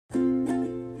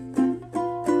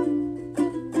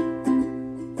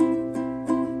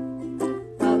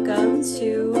welcome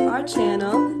to our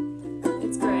channel.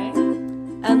 It's Gray.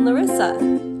 And Larissa.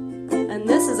 And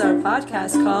this is our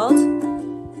podcast called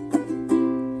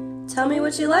Tell Me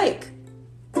What You Like.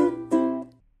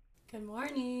 Good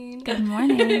morning. Good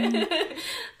morning.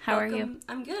 How are you?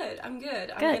 I'm good.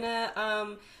 Good.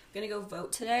 I'm gonna go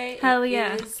vote today. Hell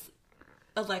yeah. It is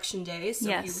election day, so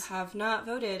Yes. if you have not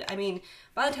voted, I mean,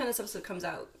 by the time this episode comes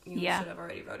out, you should have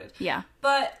already voted. Yeah.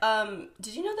 But,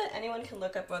 did you know that anyone can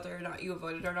look up whether or not you have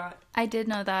voted or not? I did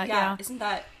know that, yeah. Isn't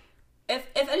that, if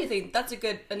anything, that's a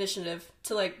good initiative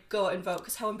to, like, go out and vote,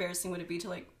 because how embarrassing would it be to,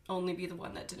 like, only be the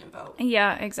one that didn't vote?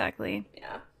 Yeah, exactly.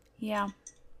 Yeah. Yeah.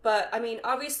 But, I mean,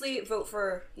 obviously, vote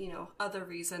for, other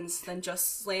reasons than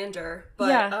just slander,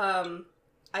 but,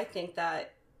 I think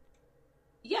that,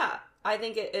 I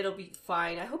think it'll be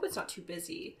fine. I hope it's not too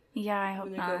busy. Yeah, I hope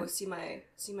I'm not. gonna go see my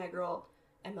girl,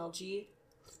 MLG.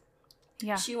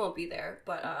 Yeah. She won't be there,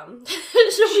 but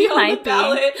she'll be on the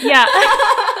ballot. Yeah.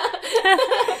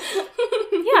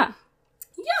 Yeah.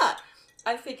 Yeah.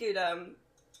 I figured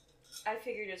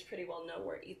it's pretty well known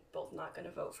we're both not gonna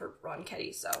vote for Ron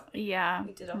Ketty, so Yeah.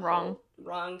 we did a wrong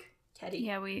Ketty.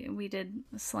 Yeah, we did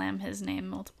slam his name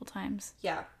multiple times.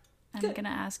 Yeah. I'm Good. gonna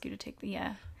ask you to take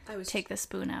the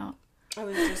spoon out. I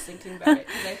was just thinking about it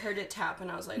because I heard it tap and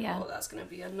I was like, Yeah. oh, that's going to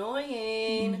be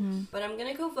annoying. Mm-hmm. But I'm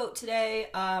going to go vote today.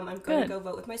 I'm going to go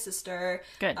vote with my sister.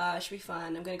 Good. It should be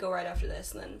fun. I'm going to go right after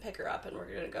this and then pick her up and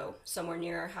we're going to go somewhere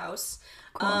near our house.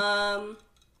 Cool.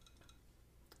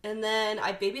 And then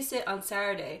I babysit on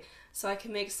Saturday so I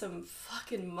can make some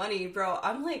fucking money, bro.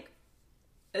 I'm like,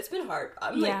 it's been hard.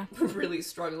 I'm like really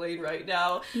struggling right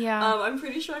now. Yeah. I'm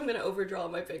pretty sure I'm going to overdraw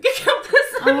my bank account this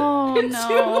Oh, in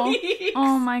no. 2 weeks.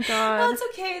 Oh my god. Well, it's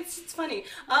okay. It's funny.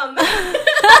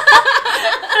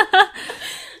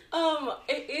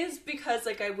 It is because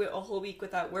like I went a whole week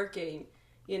without working,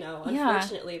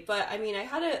 unfortunately. Yeah. But I mean,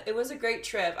 it was a great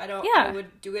trip. I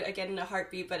would do it again in a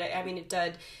heartbeat. But I mean, it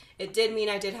did mean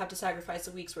I did have to sacrifice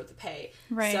a week's worth of pay.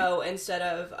 Right. So instead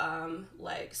of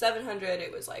like $700,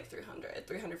 it was like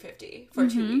 $350 for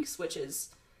 2 weeks, which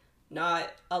is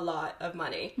not a lot of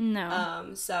money. No.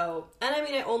 And I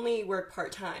mean, I only work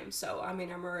part-time, so I mean,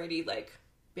 I'm already like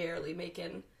barely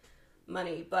making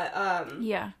money, but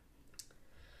yeah.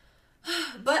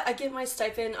 But I get my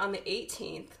stipend on the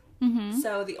 18th. Mm-hmm.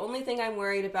 So the only thing I'm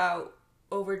worried about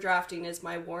overdrafting is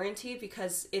my warranty,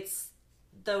 because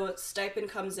the stipend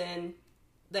comes in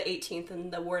the 18th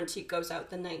and the warranty goes out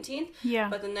the 19th. Yeah.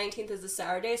 But the 19th is a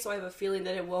Saturday, so I have a feeling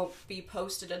that it won't be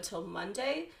posted until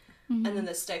Monday. Mm-hmm. And then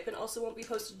the stipend also won't be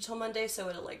posted until Monday, so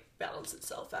it'll, like, balance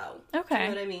itself out. Okay. Do you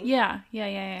know what I mean? Yeah.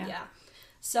 Yeah.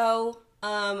 So,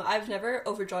 I've never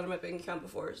overdrawn my bank account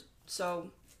before,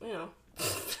 so,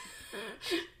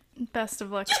 Best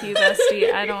of luck to you,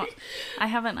 bestie. I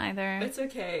haven't either. It's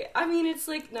okay. I mean, it's,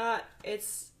 like, not,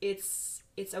 it's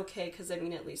okay, because, I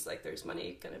mean, at least, like, there's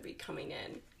money gonna be coming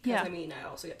in. Because, I mean, I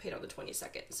also get paid on the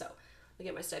 22nd, so I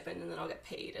get my stipend, and then I'll get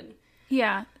paid, and...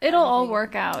 Yeah, it'll all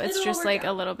work out. It's just like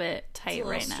a little bit tight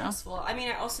right now. Stressful. I mean,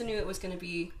 I also knew it was going to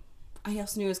be a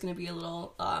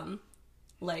little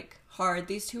like hard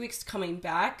these 2 weeks coming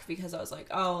back, because I was like,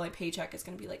 oh, my paycheck is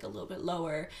going to be like a little bit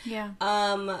lower. Yeah.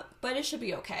 But it should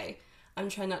be okay. I'm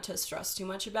trying not to stress too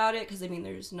much about it, because I mean,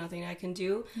 there's nothing I can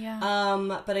do. Yeah.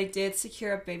 But I did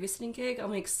secure a babysitting gig. I'll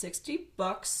make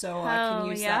 $60, so I can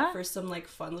use that for some like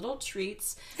fun little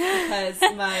treats, because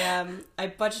my I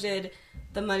budgeted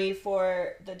the money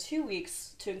for the 2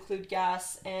 weeks to include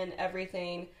gas and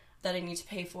everything that I need to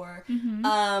pay for. Mm-hmm.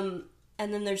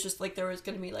 And then there's just like, there was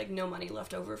going to be like no money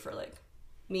left over for like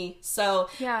me. So,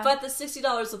 but the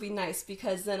 $60 will be nice,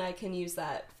 because then I can use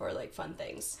that for like fun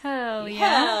things. Hell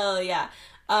yeah.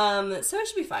 So it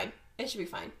should be fine.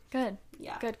 Good.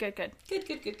 Yeah. Good. Good.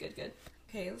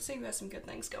 Okay, let's say we have some good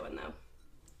things going now.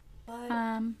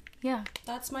 But, yeah.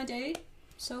 that's my day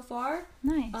so far.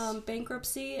 Nice.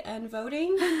 Bankruptcy and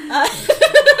voting.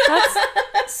 That's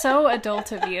so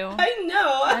adult of you. I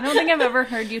know. I don't think I've ever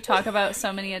heard you talk about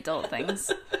so many adult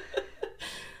things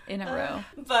in a row.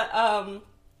 But,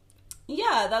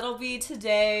 yeah, that'll be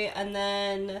today, and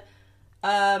then,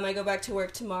 I go back to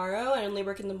work tomorrow. I only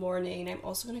work in the morning. I'm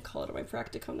also going to call it on my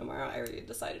practicum tomorrow. I already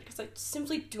decided, because I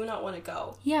simply do not want to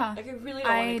go. Yeah. Like, I really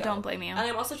don't want to go. I don't blame you. And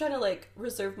I'm also trying to, like,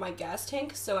 reserve my gas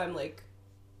tank, so I'm, like,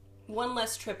 one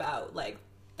less trip out, like,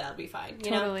 that'll be fine,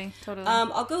 you know? Totally.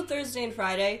 I'll go Thursday and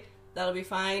Friday. That'll be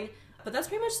fine. But that's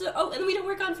pretty much and then we don't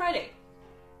work on Friday,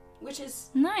 which is...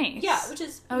 Nice. Yeah, which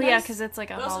is Oh, nice, yeah, because it's, like,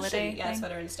 a holiday thing. Yeah, it's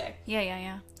Veterans Day.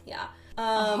 Yeah. Yeah.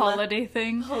 A holiday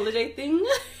thing. Holiday thing.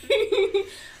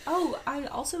 Oh, I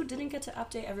also didn't get to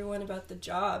update everyone about the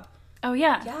job. Oh,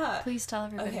 yeah. Yeah. Please tell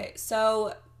everybody. Okay,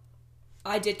 so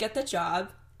I did get the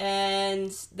job,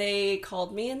 and they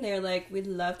called me and they're like, we'd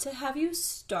love to have you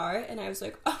start. And I was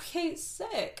like, okay,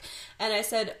 sick. And I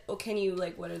said, oh, can you,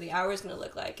 like, what are the hours going to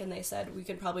look like? And they said, we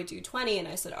can probably do 20. And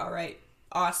I said, all right,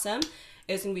 awesome.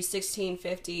 It was going to be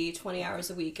 16.50, 20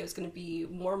 hours a week. It was going to be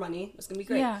more money. It was going to be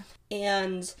great. Yeah.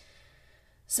 And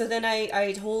so then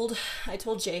I told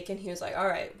Jake, and he was like, all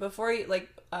right, before you, like,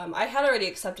 I had already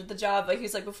accepted the job, but he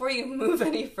was like, before you move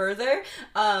any further,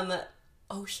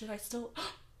 oh shit, I still...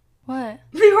 What?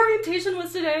 The orientation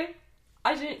was today.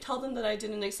 I didn't tell them that I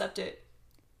didn't accept it.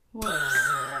 Whoops.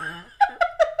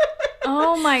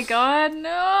 Oh my god,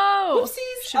 no!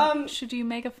 Whoopsies. Should you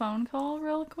make a phone call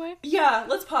real quick? Yeah,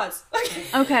 let's pause.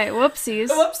 Okay, whoopsies.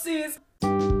 Whoopsies.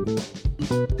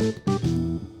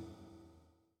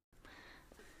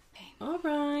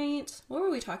 Alright. What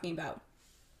were we talking about?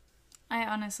 I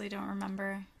honestly don't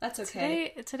remember. That's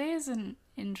okay. Today is an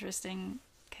interesting,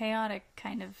 chaotic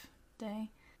kind of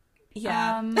day.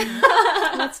 Yeah.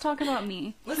 Let's talk about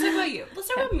me. Let's talk about you. Let's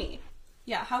talk about me.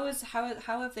 Yeah, how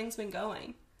have things been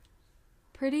going?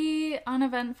 Pretty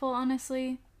uneventful,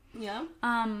 honestly. Yeah.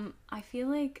 I feel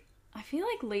like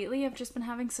lately I've just been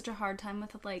having such a hard time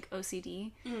with, like,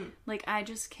 OCD. Like, I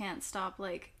just can't stop.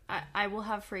 Like, I will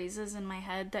have phrases in my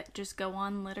head that just go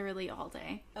on literally all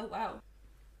day. Oh, wow.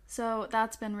 So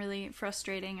that's been really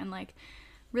frustrating and, like,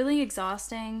 really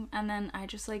exhausting. And then I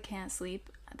just, like, can't sleep.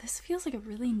 This feels like a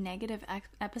really negative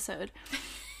episode.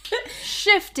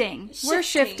 Shifting. We're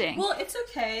shifting. Well, it's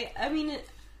okay. I mean,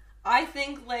 I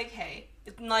think, like, hey,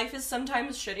 life is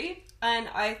sometimes shitty, and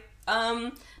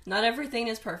not everything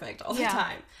is perfect all the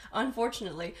time,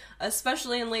 unfortunately,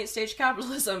 especially in late stage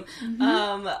capitalism.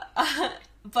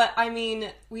 But I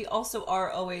mean, we also are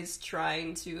always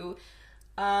trying to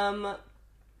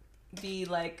be,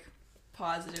 like,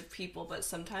 positive people, but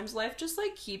sometimes life just,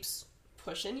 like, keeps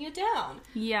pushing you down.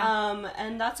 Yeah.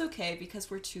 And that's okay,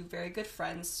 because we're two very good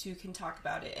friends who can talk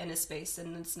about it in a space,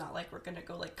 and it's not like we're gonna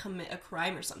go, like, commit a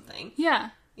crime or something.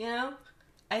 Yeah. You know?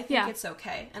 I think it's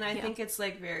okay. And I think it's,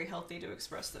 like, very healthy to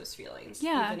express those feelings.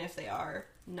 Yeah. Even if they are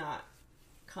not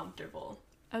comfortable.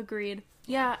 Agreed.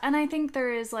 Yeah, and I think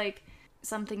there is, like,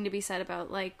 something to be said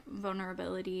about, like,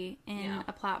 vulnerability in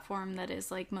a platform that is,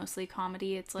 like, mostly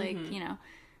comedy. It's like, you know...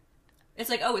 It's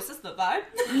like, oh, is this the vibe?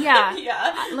 Yeah.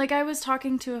 Yeah. Like, I was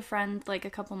talking to a friend, like, a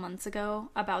couple months ago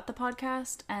about the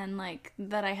podcast, and, like,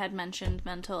 that I had mentioned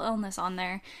mental illness on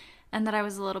there, and that I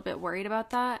was a little bit worried about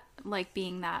that, like,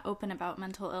 being that open about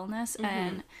mental illness,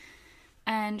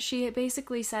 and she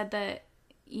basically said that,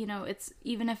 you know, it's,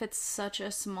 even if it's such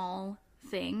a small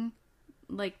thing,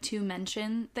 like, to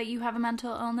mention that you have a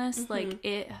mental illness, like,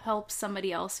 it helps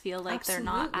somebody else feel like they're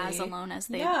not as alone as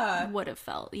they would have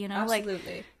felt, you know?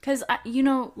 Absolutely. Like, because, you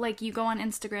know, like, you go on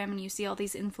Instagram and you see all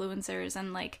these influencers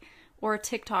and, like, or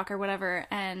TikTok or whatever,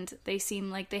 and they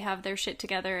seem like they have their shit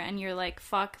together, and you're like,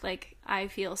 fuck, like, I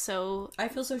feel so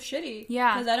shitty.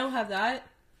 Yeah. Because I don't have that.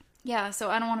 Yeah, so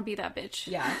I don't want to be that bitch.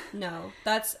 Yeah, no.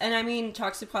 That's, and I mean,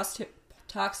 toxic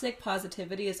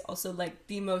positivity is also, like,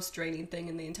 the most draining thing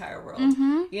in the entire world.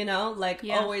 You know? Like,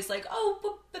 always like,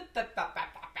 oh,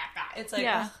 it's like,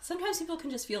 ugh, sometimes people can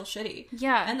just feel shitty.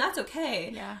 Yeah. And that's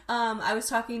okay. Yeah. I was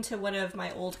talking to one of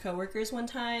my old coworkers one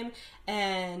time,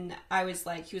 and I was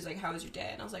like, he was like, how was your day?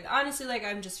 And I was like, honestly, like,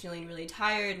 I'm just feeling really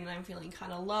tired, and I'm feeling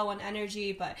kind of low on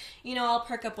energy, but, you know, I'll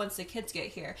perk up once the kids get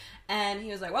here. And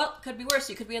he was like, well, could be worse.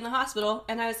 You could be in the hospital.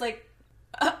 And I was like,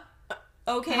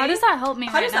 okay. How does that help me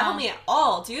How does that help me at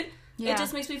all, dude? Yeah. It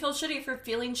just makes me feel shitty for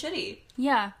feeling shitty.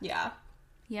 Yeah. Yeah.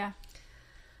 Yeah.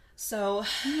 So...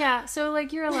 Yeah, so,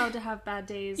 like, you're allowed to have bad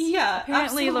days. Yeah,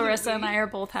 apparently absolutely. Larissa and I are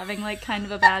both having, like, kind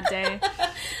of a bad day.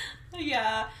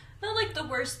 Yeah. Not, like, the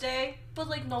worst day, but,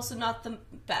 like, also not the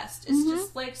best. It's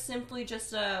just, like, simply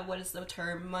just a... What is the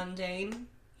term? Mundane?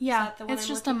 Yeah, it's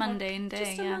just a mundane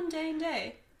day. Just a mundane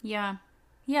day. Yeah.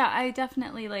 Yeah, I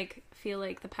definitely, like, feel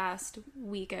like the past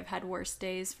week I've had worse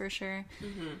days, for sure.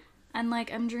 And,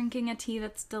 like, I'm drinking a tea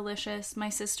that's delicious. My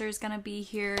sister's gonna be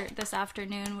here this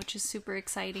afternoon, which is super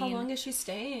exciting. How long is she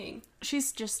staying?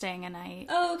 She's just staying a night.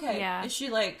 Oh, okay. Yeah. Is she,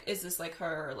 like, is this, like,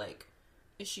 her, like,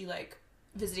 is she, like,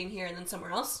 visiting here and then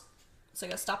somewhere else? It's,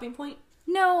 like, a stopping point?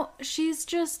 No, she's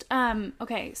just,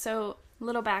 okay, so,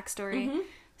 little backstory.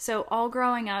 So, all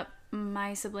growing up,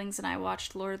 my siblings and I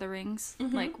watched Lord of the Rings.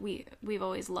 Like, we've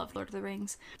always loved Lord of the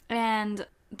Rings. And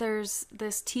there's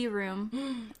this tea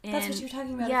room. That's what you're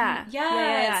talking about. Yeah.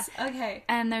 Yes. Yeah. Okay.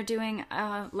 And they're doing,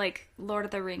 like, Lord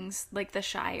of the Rings, like, the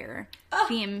Shire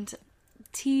themed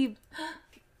tea...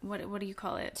 What do you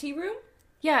call it? Tea room?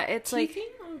 Yeah, it's tea like...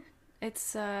 theme?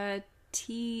 It's,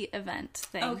 tea event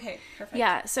thing. Okay, perfect.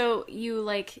 Yeah, so you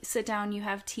like sit down, you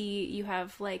have tea, you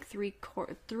have like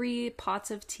three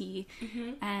pots of tea,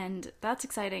 and that's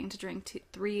exciting to drink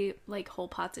three like whole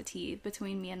pots of tea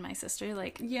between me and my sister.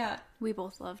 Like, yeah, we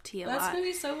both love tea a lot. That's gonna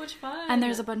be so much fun. And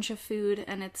there's a bunch of food,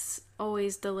 and it's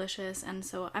always delicious, and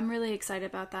so I'm really excited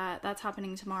about that. That's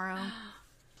happening tomorrow.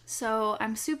 So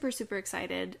I'm super, super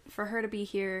excited for her to be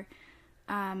here.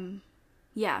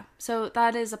 Yeah, so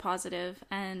that is a positive,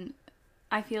 and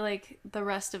I feel like the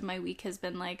rest of my week has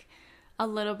been, like, a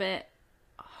little bit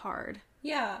hard.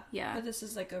 Yeah. Yeah. But this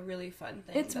is, like, a really fun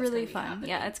thing. It's really fun.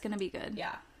 Yeah, it's gonna be good.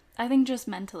 Yeah. I think just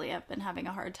mentally I've been having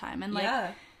a hard time. And,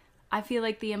 like, I feel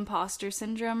like the imposter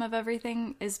syndrome of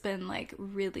everything has been, like,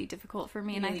 really difficult for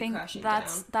me. Really, and I think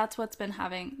that's what's been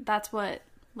that's what,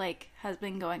 like, has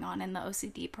been going on in the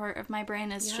OCD part of my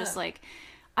brain is just, like,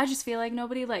 I just feel like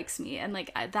nobody likes me, and like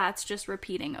that's just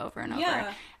repeating over and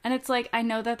over. And it's like I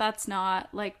know that that's not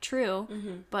like true,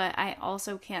 but I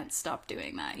also can't stop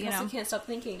doing that. You know, can't stop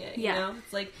thinking it. You know,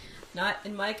 it's like not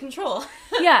in my control.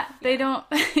 Yeah, they don't.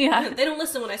 Yeah, they don't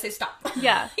listen when I say stop.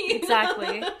 Yeah,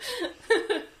 exactly.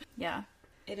 Yeah,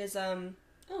 it is. Oh,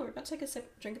 we're about to take a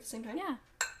drink at the same time. Yeah,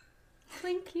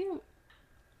 thank you.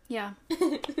 Yeah.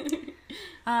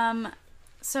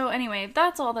 So anyway,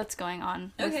 that's all that's going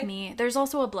on with me. There's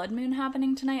also a blood moon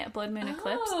happening tonight, a blood moon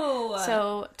eclipse.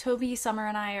 So Toby, Summer,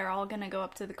 and I are all going to go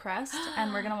up to the crest,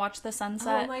 and we're going to watch the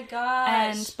sunset. Oh my gosh.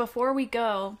 And before we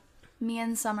go, me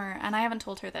and Summer, and I haven't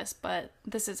told her this, but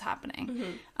this is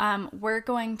happening, we're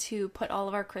going to put all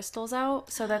of our crystals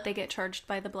out so that they get charged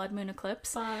by the blood moon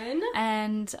eclipse. Fun.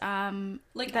 And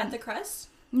like at the crest?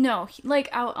 No, like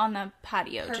out on the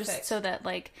patio, just so that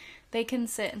like they can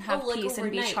sit and have peace and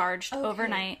be charged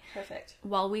overnight. Perfect.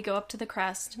 While we go up to the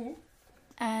crest.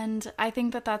 And I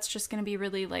think that that's just going to be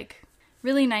really like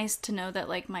really nice to know that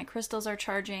like my crystals are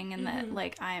charging and that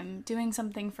like I'm doing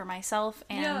something for myself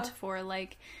and for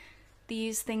like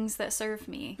these things that serve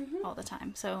me all the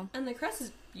time. So and the crest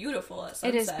is beautiful at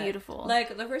sunset. It is beautiful.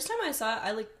 Like the first time I saw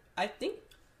it, I think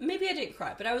maybe I didn't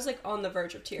cry, but I was like on the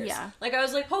verge of tears. Yeah. Like I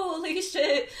was like, holy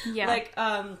shit. Yeah. Like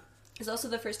it's also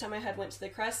the first time I had went to the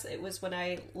crest. It was when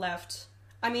I left.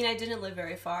 I mean, I didn't live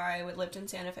very far. I lived in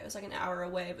Santa Fe. It was like an hour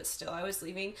away, but still I was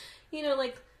leaving, you know,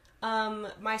 like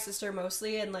my sister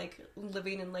mostly, and like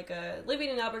living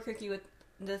in Albuquerque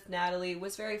with Natalie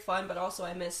was very fun, but also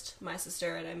I missed my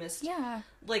sister and I missed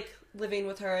like living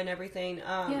with her and everything.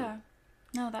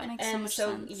 No, that makes so much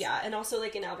sense. Yeah, and also,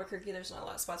 like, in Albuquerque, there's not a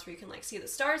lot of spots where you can, like, see the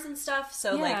stars and stuff.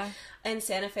 So, like, in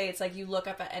Santa Fe, it's, like, you look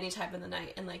up at any time in the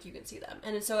night and, like, you can see them.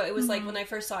 And so it was, like, when I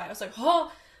first saw it, I was like,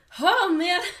 oh,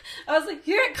 man. I was like,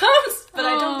 here it comes. But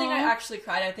I don't think I actually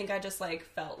cried. I think I just, like,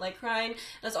 felt like crying. And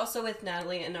I was also with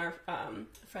Natalie and our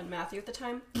friend Matthew at the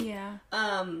time. Yeah.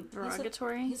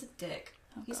 Derogatory? He's a dick.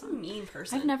 Oh, he's a mean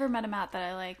person. I've never met a Matt that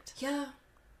I liked. Yeah.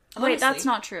 Honestly. Wait, that's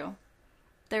not true.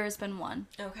 There has been one.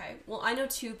 Okay. Well, I know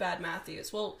two bad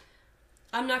Matthews. Well,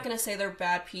 I'm not going to say they're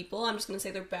bad people. I'm just going to say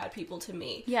they're bad people to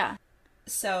me. Yeah.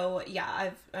 So, yeah,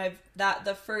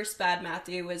 the first bad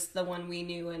Matthew was the one we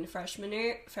knew in freshman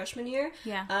year.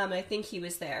 Yeah. I think he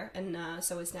was there, and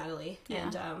so was Natalie.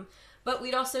 Yeah. And, but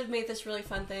we'd also made this really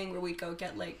fun thing where we'd go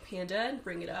get, like, panda and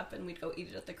bring it up, and we'd go eat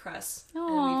it at the crest. Aww.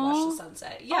 And we'd watch the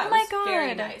sunset. Yeah, oh my God.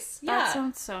 Very nice. That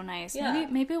sounds so nice. Yeah.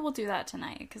 Maybe we'll do that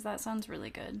tonight, because that sounds really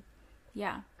good.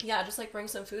 Yeah. Yeah, just like bring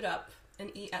some food up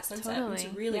and eat at sunset. Totally.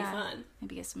 It's really fun.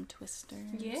 Maybe get some Twister.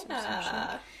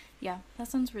 Yeah. Yeah, that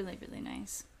sounds really, really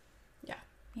nice. Yeah.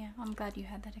 Yeah, I'm glad you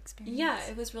had that experience. Yeah,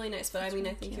 it was really nice, but I mean,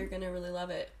 really I think you're going to really love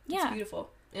it. It's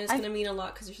beautiful. And it's going to mean a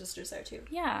lot because your sister's there too.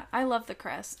 Yeah, I love the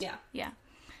crest. Yeah. Yeah.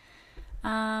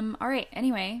 All right,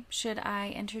 anyway, should I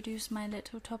introduce my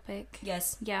little topic?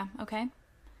 Yes. Yeah, okay.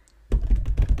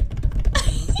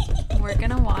 We're going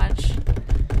to watch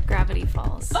Gravity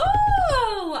Falls.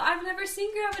 Oh, I've never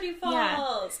seen Gravity Falls.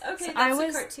 Yeah. Okay, so that's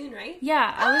a cartoon, right?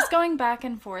 Yeah, I was going back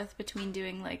and forth between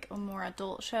doing like a more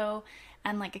adult show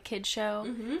and like a kid show.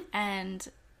 And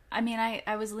I mean,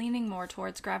 I was leaning more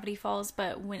towards Gravity Falls,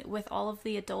 but with all of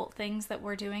the adult things that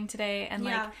we're doing today and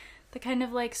like the kind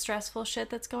of like stressful shit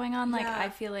that's going on, like I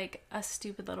feel like a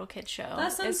stupid little kid show.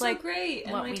 That sounds so like great.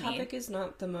 And my topic is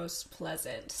not the most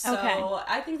pleasant. So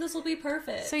I think this will be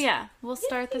perfect. So yeah, we'll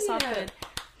start this off good.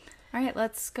 All right,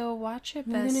 let's go watch it,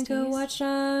 besties. We're gonna go watch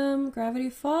Gravity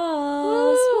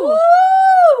Falls. Woo!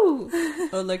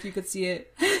 Oh, look, you could see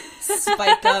it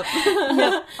spiked up.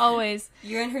 Yep, always.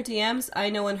 You're in her DMs. I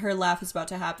know when her laugh is about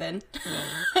to happen.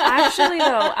 Actually,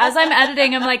 though, as I'm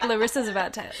editing, I'm like, Larissa's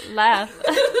about to laugh.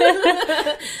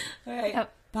 All right.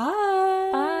 Yep. Bye.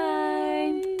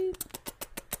 Bye.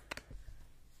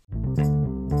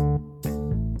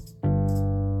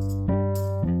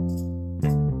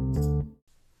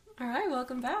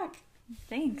 welcome back.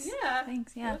 Thanks. Yeah.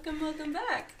 Thanks, yeah. Welcome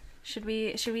back. Should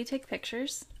we take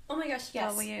pictures? Oh my gosh, yes.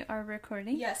 While we are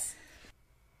recording? Yes.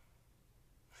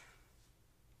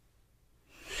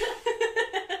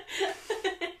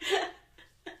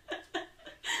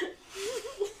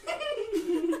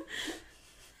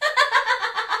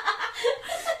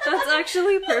 That's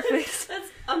actually perfect. That's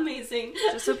amazing.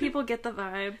 Just so people get the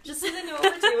vibe. Just so they know what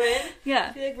we're doing. Yeah.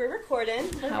 I feel like we're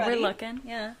recording. How ready. we're looking.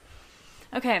 Yeah.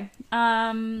 Okay.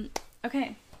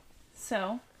 Okay.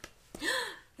 So.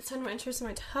 It's time to introduce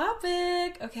my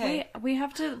topic. Okay. We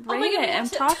have to rate it and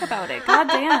talk about it. God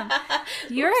damn.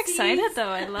 You're excited though.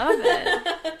 I love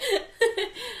it.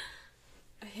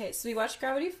 Okay, so we watched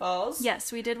Gravity Falls.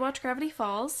 Yes, we did watch Gravity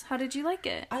Falls. How did you like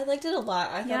it? I liked it a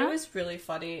lot. I thought it was really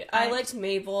funny. I liked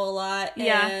Mabel a lot,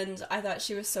 and I thought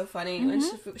she was so funny. When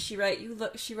she wrote, "You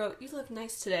look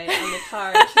nice today" on the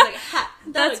car. And she's like, "Ha,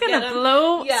 that's gonna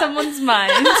blow someone's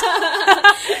mind."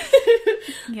 I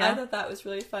thought that was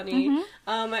really funny.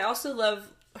 I also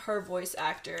love her voice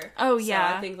actor. Oh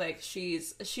yeah, so I think like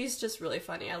she's just really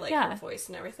funny. I like her voice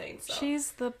and everything. So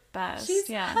she's the best. She's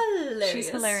hilarious. She's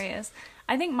hilarious.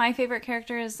 I think my favorite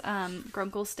character is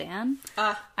Grunkle Stan.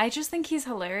 I just think he's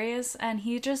hilarious, and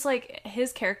he just like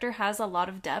his character has a lot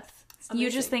of depth. Amazing.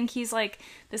 You just think he's like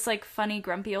this like funny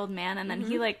grumpy old man, and then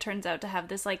he like turns out to have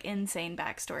this like insane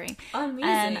backstory. Amazing.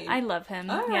 And I love him.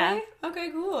 All right.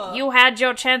 Okay, cool. You had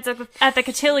your chance at the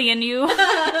cotillion, you.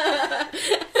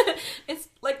 It's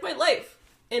like my life,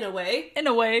 in a way. In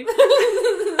a way.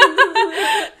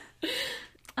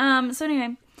 So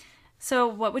anyway, so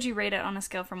what would you rate it on a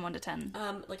scale from 1 to 10?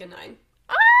 Like a 9.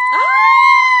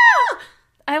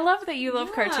 I love that you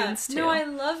love cartoons too. No, I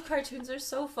love cartoons. They're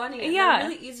so funny. And they're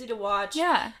really easy to watch.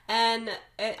 Yeah. And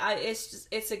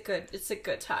it's a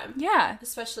good time. Yeah.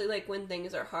 Especially like when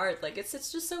things are hard. Like it's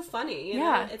just so funny. You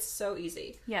know? It's so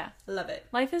easy. Yeah. I love it.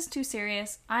 Life is too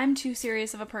serious. I'm too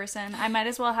serious of a person. I might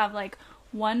as well have like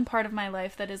one part of my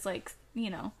life that is like, you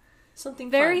know,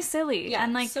 something very fun. silly. Yeah.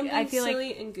 And like something I feel silly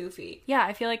like and goofy. Yeah,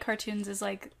 I feel like cartoons is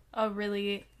like a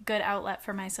really good outlet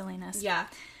for my silliness. Yeah.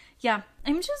 Yeah,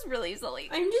 I'm just really silly.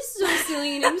 I'm just so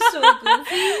silly and I'm so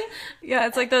goofy. Yeah,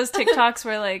 it's like those TikToks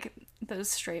where like those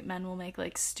straight men will make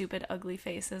like stupid ugly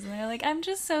faces and they're like, I'm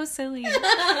just so silly.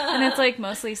 And it's like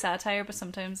mostly satire, but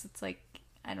sometimes it's like,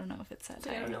 I don't know if it's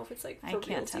satire. I don't know if it's like for I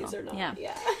can't tell. Or not. Yeah.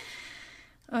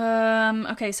 Yeah.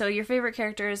 Okay, so your favorite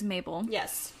character is Mabel.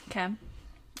 Yes. Okay.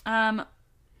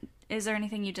 Is there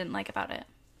anything you didn't like about it?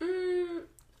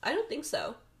 I don't think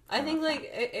so. I think, like,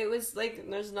 it was, like,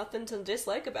 there's nothing to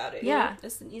dislike about it. Yeah. You know?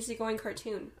 It's an easygoing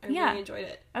cartoon. I really enjoyed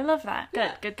it. I love that.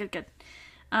 Good, Yeah. good.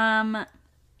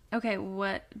 Okay,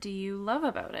 what do you love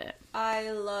about it?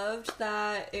 I loved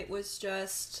that it was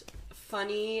just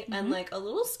funny and, like, a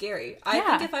little scary. I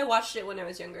think if I watched it when I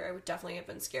was younger, I would definitely have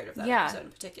been scared of that episode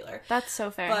in particular. That's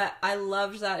so fair. But I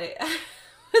loved that it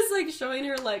was, like, showing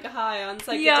her, like, high on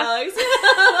psychedelics.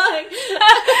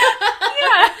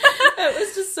 Yeah. It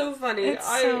was just so funny. It's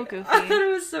so goofy. I thought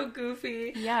it was so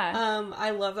goofy. Yeah.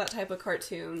 I love that type of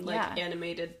cartoon, like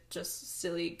animated, just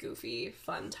silly, goofy,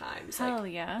 fun times. Hell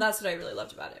like, yeah. That's what I really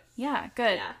loved about it. Yeah,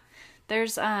 good. Yeah.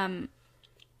 There's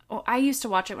well, I used to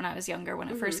watch it when I was younger, when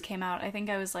it first came out. I think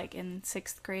I was like in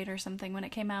 6th grade or something when it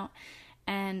came out.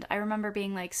 And I remember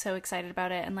being like so excited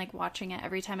about it and like watching it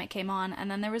every time it came on. And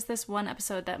then there was this one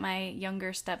episode that my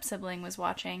younger step sibling was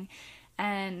watching,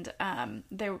 and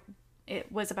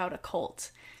it was about a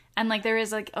cult. And like there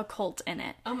is like a cult in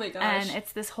it. Oh my gosh. And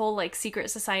it's this whole like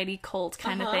secret society cult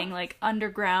kind of thing, like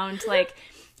underground, like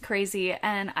crazy.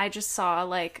 And I just saw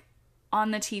like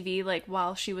on the TV, like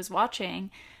while she was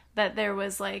watching, that there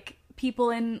was like people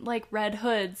in like red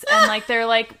hoods and like they're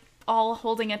like all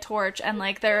holding a torch and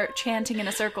like they're chanting in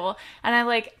a circle. And I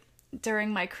like,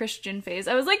 during my Christian phase,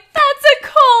 I was like, that's a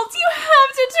cult! You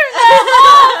have to turn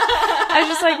that off! I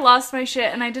just like lost my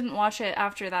shit and I didn't watch it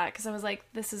after that because I was like,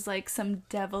 this is like some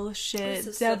devil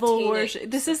shit, devil worship.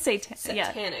 This is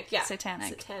satanic. Yeah.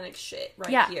 Satanic shit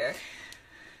right here.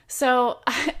 So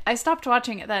I stopped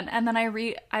watching it then, and then I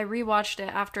rewatched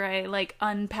it after I like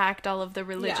unpacked all of the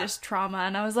religious trauma,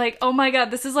 and I was like, oh my god,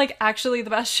 this is like actually the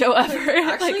best show ever.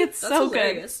 Actually, like it's so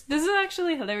hilarious. Good. This is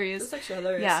actually hilarious. This is actually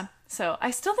hilarious. Yeah. So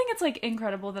I still think it's like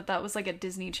incredible that was like a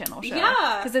Disney Channel show.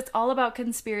 Yeah. Because it's all about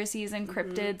conspiracies and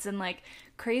cryptids and like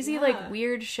crazy like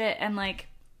weird shit and like.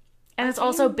 And it's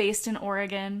also based in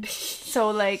Oregon,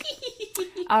 so like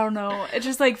I don't know, it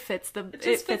just like fits the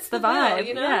vibe, bill,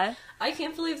 you know? Yeah. I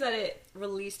can't believe that it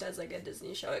released as like a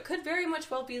Disney show. It could very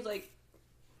much well be like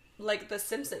The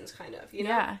Simpsons kind of, you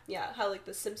know? Yeah, how like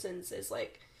The Simpsons is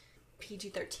like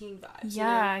PG-13 vibes.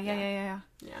 Yeah, you know?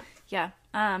 yeah. Yeah.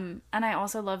 And I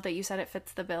also love that you said it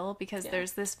fits the bill, because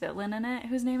there's this villain in it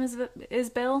whose name is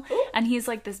Bill. Ooh. And he's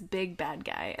like this big bad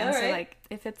guy. And so like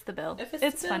it fits the bill.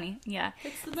 It's funny. Yeah.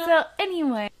 So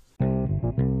anyway.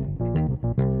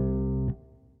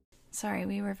 Sorry,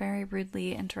 we were very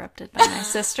rudely interrupted by my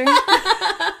sister.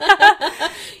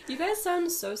 You guys sound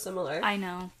so similar. I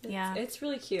know. It's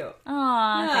really cute.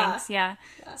 Aw, thanks. Yeah.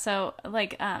 So,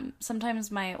 like, sometimes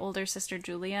my older sister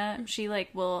Julia, she,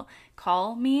 like, will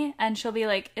call me and she'll be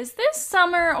like, "Is this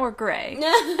Summer or Gray?"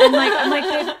 And, like, I'm like,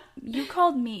 "Babe, you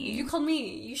called me. You called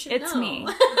me. You should know. It's me."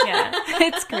 Yeah.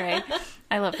 It's Gray.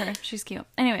 I love her. She's cute.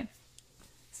 Anyway.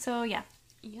 So, yeah.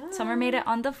 Yeah. Summer made it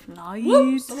on the flight.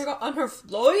 Woo! Summer got on her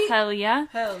flight. Hell yeah.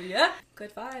 Hell yeah.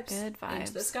 Good vibes. Good vibes.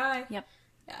 Into the sky. Yep.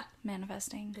 Yeah.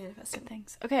 Manifesting. Good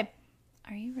things. Okay.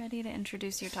 Are you ready to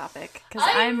introduce your topic? Because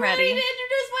I'm ready to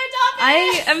introduce my topic.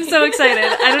 I am so excited.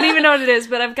 I don't even know what it is,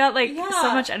 but I've got like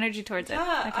so much energy towards it.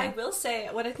 Yeah, okay. I will say,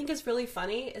 what I think is really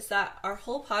funny is that our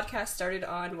whole podcast started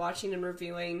on watching and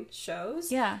reviewing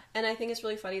shows. Yeah. And I think it's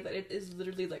really funny that it is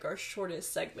literally like our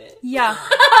shortest segment. Yeah.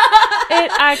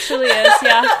 It actually is,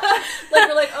 yeah. Like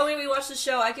we're like, oh wait, we watched the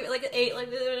show. I give it like an 8,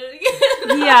 like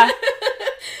yeah.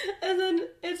 And then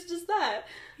it's just that.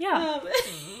 Yeah.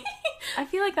 I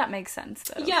feel like that makes sense,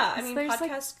 though. Yeah, I mean,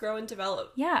 podcasts grow and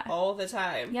develop all the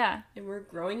time. Yeah. And we're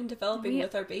growing and developing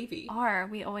with our baby.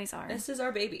 We always are. This is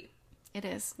our baby. It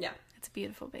is. Yeah. It's a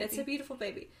beautiful baby. It's a beautiful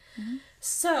baby. Mm-hmm.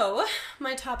 So,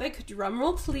 my topic,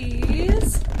 drumroll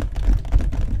please.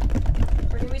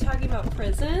 We're going to be talking about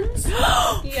prisons.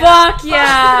 Fuck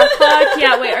yeah! Fuck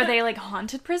yeah! Wait, are they like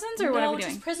haunted prisons or what are we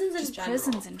doing? Just prisons in general.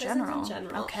 Prisons in general.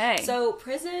 Okay. So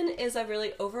prison is a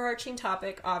really overarching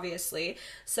topic, obviously.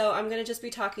 So I'm gonna just be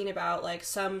talking about like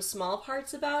some small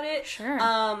parts about it. Sure.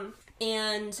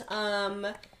 And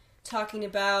talking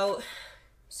about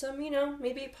some,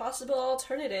 maybe possible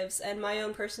alternatives and my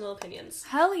own personal opinions.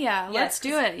 Hell yeah, let's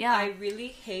do it, yeah. I really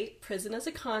hate prison as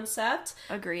a concept.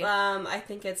 Agreed. I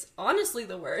think it's honestly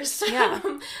the worst. Yeah.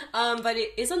 But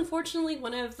it is unfortunately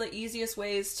one of the easiest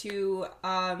ways to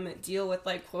deal with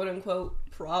like quote unquote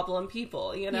problem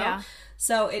people, Yeah.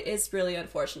 So it is really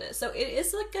unfortunate. So it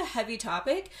is like a heavy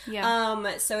topic.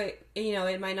 Yeah. So it,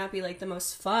 it might not be like the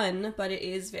most fun, but it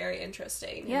is very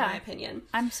interesting in my opinion.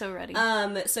 I'm so ready.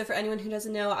 So for anyone who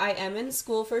doesn't know, I am in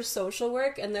school for social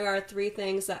work, and there are 3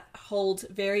 things that hold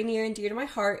very near and dear to my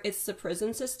heart. It's the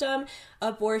prison system,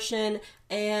 abortion,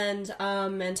 and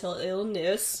mental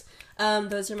illness.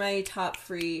 Those are my top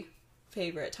 3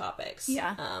 favorite topics.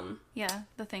 Yeah.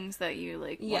 The things that you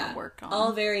like want to work on.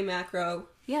 All very macro.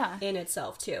 Yeah. In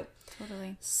itself too.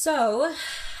 Totally. So,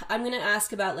 I'm going to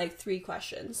ask about like 3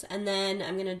 questions, and then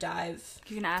I'm going to dive.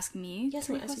 You're going to ask me? Yes,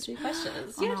 I'm going to ask you 3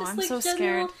 questions. Oh, yeah, no, just I'm like so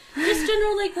general, scared. Just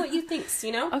general like what you think,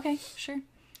 Okay, sure.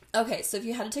 Okay, so if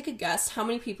you had to take a guess, how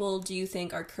many people do you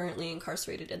think are currently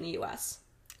incarcerated in the US?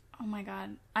 Oh my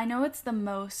god. I know it's the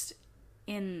most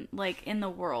in the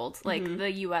world. Like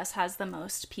the US has the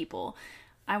most people.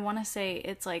 I want to say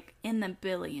it's like in the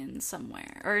billions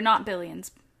somewhere. Or not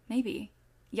billions, maybe.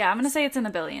 Yeah, I'm going to say it's in the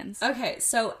billions. Okay,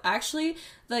 so actually,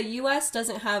 the U.S.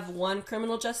 doesn't have one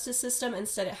criminal justice system.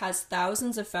 Instead, it has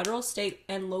thousands of federal, state,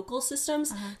 and local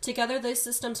systems. Uh-huh. Together, those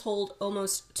systems hold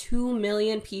almost 2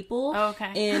 million people. Oh,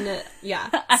 okay.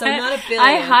 So not a billion.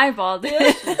 I highballed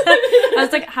it. I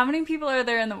was like, how many people are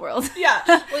there in the world? Yeah,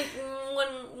 like,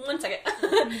 one second.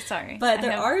 I'm sorry. But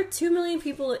there are 2 million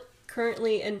people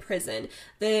currently in prison.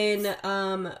 Then,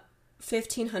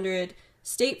 1,500...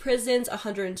 state prisons,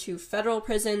 102 federal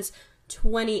prisons,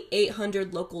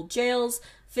 2,800 local jails,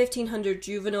 1,500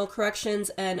 juvenile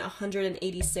corrections, and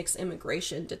 186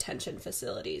 immigration detention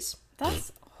facilities.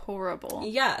 That's horrible.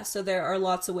 Yeah, so there are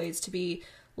lots of ways to be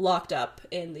locked up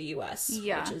in the U.S.,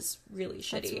 which is really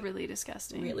shitty. That's really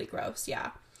disgusting. Really gross,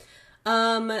 yeah.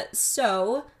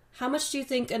 So, how much do you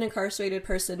think an incarcerated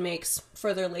person makes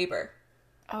for their labor?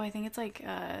 Oh, I think it's like,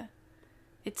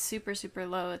 it's super, super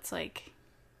low. It's like...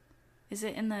 Is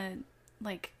it in the,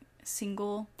 like,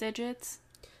 single digits?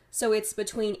 So it's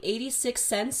between 86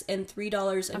 cents and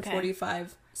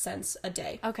 $3.45 a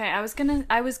day. Okay, I was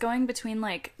going between,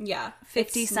 like,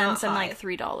 50 cents and, like,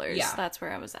 $3. Yeah. That's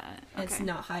where I was at. Okay. It's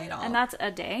not high at all. And that's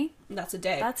a day? That's a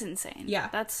day. That's insane. Yeah.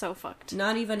 That's so fucked.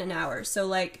 Not even an hour. So,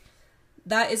 like,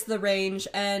 that is the range.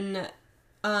 And,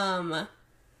 for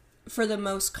the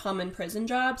most common prison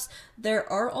jobs, there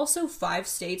are also 5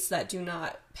 states that do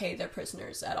not pay their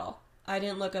prisoners at all. I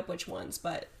didn't look up which ones,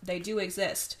 but they do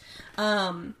exist.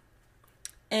 And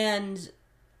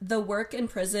the work in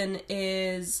prison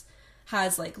has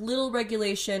like little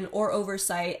regulation or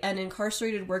oversight, and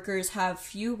incarcerated workers have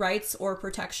few rights or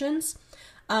protections.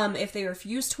 If they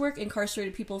refuse to work,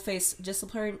 incarcerated people face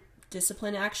discipline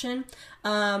action.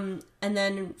 And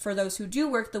then for those who do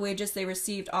work, the wages they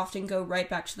received often go right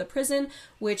back to the prison,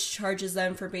 which charges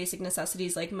them for basic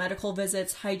necessities like medical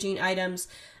visits, hygiene items,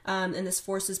 and this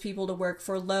forces people to work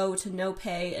for low to no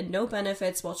pay and no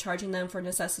benefits while charging them for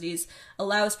necessities,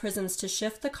 allows prisons to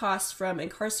shift the costs from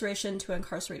incarceration to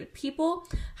incarcerated people,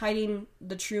 hiding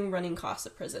the true running costs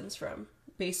of prisons from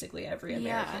basically every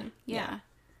American. Yeah.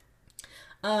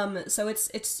 So it's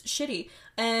shitty.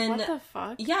 And what the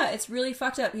fuck? Yeah, it's really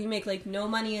fucked up. You make like no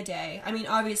money a day. I mean,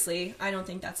 obviously, I don't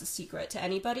think that's a secret to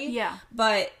anybody. Yeah.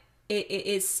 But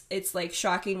it's like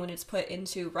shocking when it's put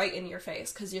into right in your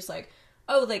face, because you're just like,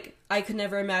 oh, like I could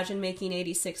never imagine making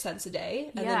 86 cents a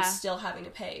day and then still having to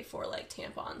pay for like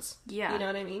tampons. Yeah. You know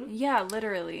what I mean? Yeah,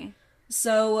 literally.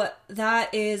 So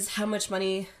that is how much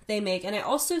money they make. And I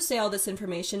also say all this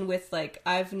information with, like,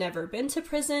 I've never been to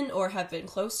prison or have been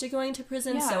close to going to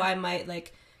prison, so I might,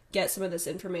 like, get some of this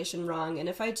information wrong. And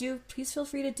if I do, please feel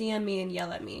free to DM me and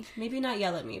yell at me. Maybe not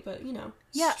yell at me, but, you know,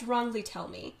 strongly tell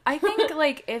me. I think,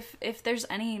 like, if there's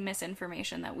any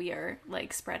misinformation that we are,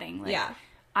 like, spreading, like,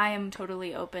 I am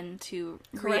totally open to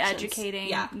re-educating.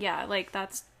 Yeah, like,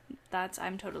 that's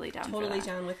I'm totally down for that. Totally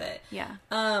down with it. Yeah.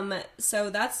 So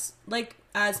that's, like,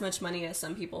 as much money as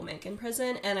some people make in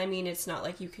prison, and I mean, it's not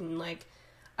like you can, like,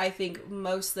 I think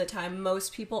most of the time,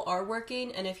 most people are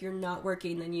working, and if you're not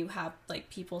working, then you have, like,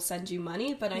 people send you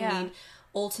money, but I mean,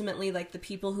 ultimately, like, the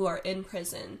people who are in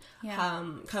prison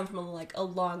come from, like, a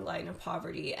long line of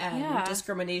poverty and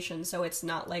discrimination, so it's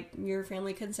not like your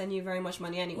family can send you very much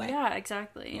money anyway. Yeah,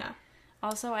 exactly. Yeah.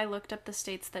 Also, I looked up the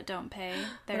states that don't pay.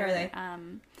 What are they?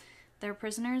 They're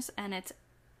prisoners, and it's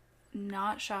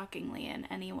not shockingly in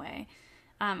any way.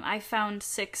 I found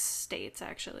 6 states,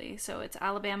 actually. So it's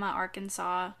Alabama,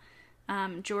 Arkansas,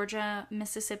 Georgia,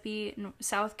 Mississippi,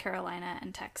 South Carolina,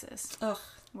 and Texas. Ugh,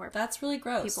 that's really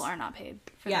gross. People are not paid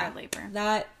for their labor.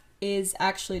 That is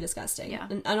actually disgusting. Yeah.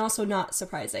 And also not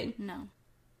surprising. No.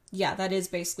 Yeah, that is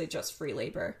basically just free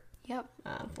labor. Yep.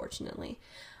 Unfortunately.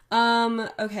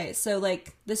 Okay, so,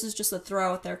 like, this is just a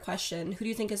throw out there question. Who do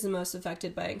you think is the most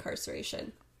affected by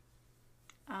incarceration?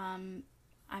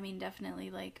 I mean, definitely,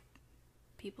 like,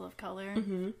 people of color.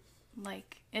 Mm-hmm.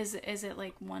 Like, is it,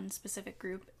 like, one specific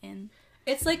group in...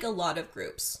 It's, like, a lot of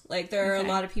groups. Like, there are a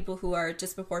lot of people who are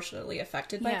disproportionately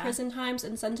affected by prison times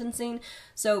and sentencing.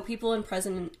 So people in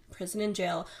prison and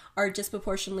jail are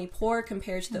disproportionately poor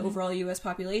compared to the overall U.S.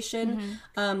 population.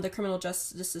 The criminal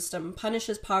justice system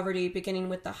punishes poverty, beginning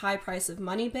with the high price of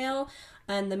money bail.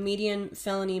 And the median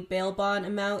felony bail bond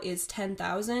amount is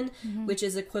 $10,000, which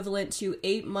is equivalent to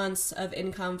 8 months of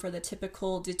income for the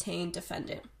typical detained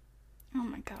defendant. Oh,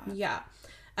 my God. Yeah.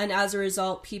 And as a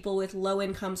result, people with low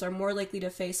incomes are more likely to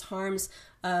face harms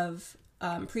of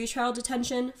pretrial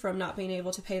detention from not being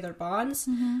able to pay their bonds.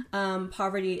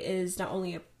 Poverty is not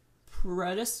only a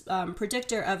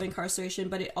predictor of incarceration,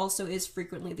 but it also is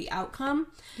frequently the outcome.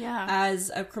 Yeah. As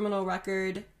a criminal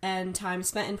record and time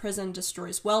spent in prison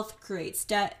destroys wealth, creates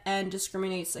debt, and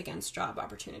discriminates against job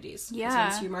opportunities. Yeah.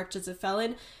 Once you're marked as a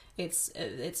felon,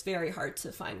 it's very hard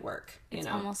to find work. It's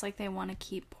almost like they want to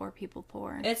keep poor people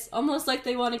poor. It's almost like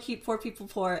they want to keep poor people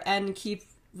poor and keep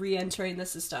re-entering the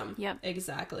system. Yep.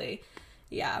 Exactly.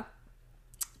 Yeah.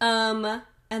 And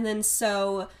then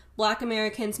so Black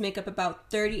Americans make up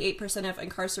about 38% of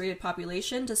incarcerated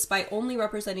population, despite only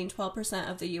representing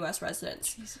 12% of the U.S.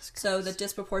 residents. Jesus Christ. So the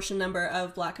disproportionate number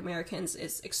of Black Americans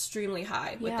is extremely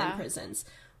high within prisons,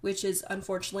 which is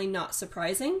unfortunately not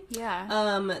surprising.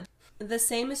 Yeah. The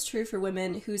same is true for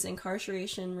women whose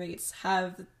incarceration rates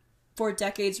have for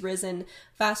decades risen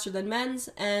faster than men's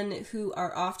and who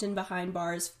are often behind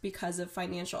bars because of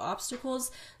financial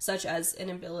obstacles, such as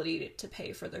inability to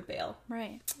pay for their bail.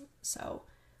 Right. So,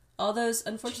 all those,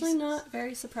 unfortunately, not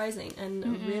very surprising and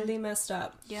really messed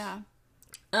up. Yeah.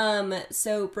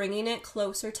 So, bringing it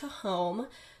closer to home,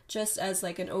 just as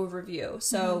like an overview.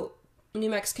 So, New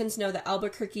Mexicans know that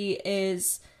Albuquerque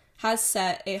has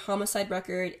set a homicide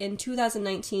record in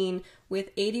 2019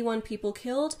 with 81 people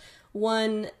killed,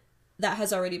 one that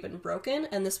has already been broken,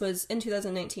 and this was in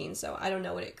 2019, so I don't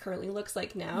know what it currently looks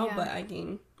like now, but I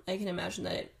can imagine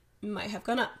that it might have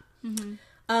gone up.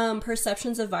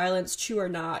 Perceptions of violence, true or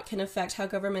not, can affect how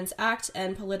governments act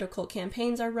and political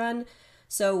campaigns are run.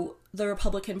 So the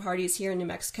Republican parties here in New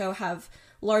Mexico have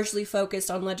largely focused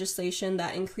on legislation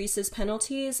that increases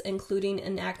penalties, including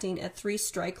enacting a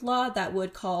 3-strike law that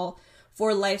would call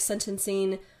for life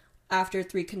sentencing after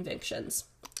 3 convictions.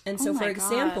 And so, for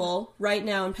example, right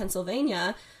now in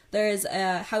Pennsylvania, there is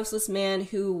a houseless man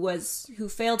who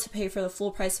failed to pay for the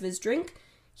full price of his drink.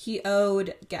 He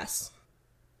owed, guess.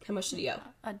 How much did he owe?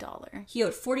 $1. He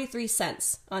owed 43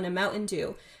 cents on a Mountain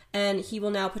Dew, and he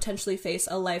will now potentially face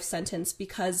a life sentence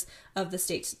because of the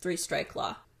state's 3-strike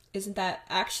law. Isn't that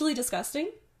actually disgusting?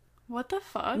 What the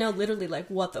fuck? No, literally, like,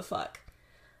 what the fuck?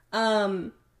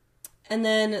 And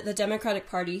then the Democratic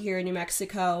Party here in New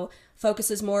Mexico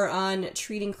focuses more on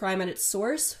treating crime at its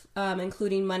source,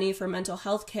 including money for mental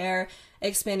health care,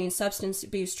 expanding substance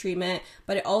abuse treatment,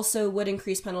 but it also would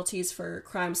increase penalties for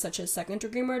crimes such as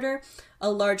second-degree murder. A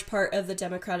large part of the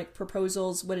Democratic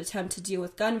proposals would attempt to deal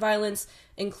with gun violence,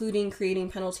 including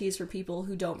creating penalties for people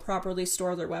who don't properly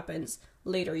store their weapons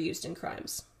later used in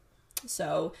crimes.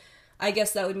 So I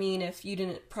guess that would mean if you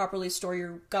didn't properly store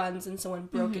your guns and someone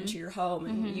broke into your home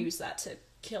and used that to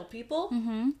kill people,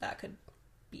 that could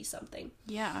be something.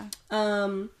 Yeah.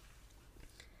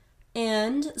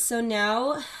 And so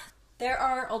now there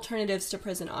are alternatives to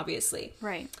prison, obviously.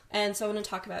 Right. And so I want to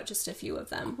talk about just a few of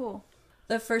them. Cool.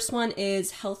 The first one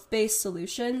is health-based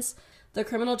solutions. The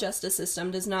criminal justice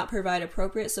system does not provide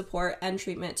appropriate support and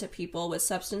treatment to people with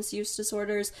substance use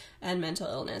disorders and mental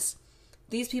illness.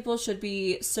 These people should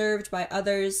be served by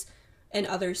others in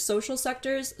other social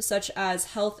sectors, such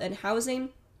as health and housing.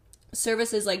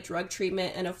 Services like drug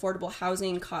treatment and affordable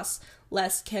housing costs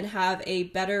less can have a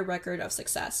better record of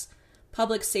success.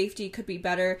 Public safety could be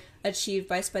better achieved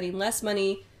by spending less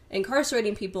money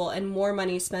incarcerating people and more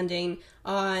money spending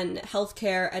on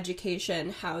healthcare,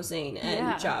 education, housing,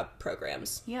 and job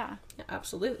programs. Yeah.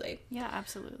 Absolutely. Yeah,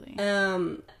 absolutely.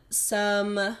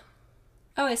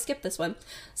 I skipped this one.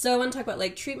 So I want to talk about,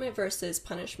 like, treatment versus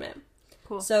punishment.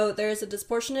 Cool. So there is a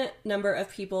disproportionate number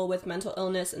of people with mental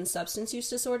illness and substance use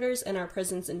disorders in our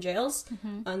prisons and jails,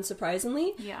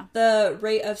 unsurprisingly. Yeah. The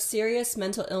rate of serious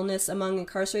mental illness among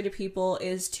incarcerated people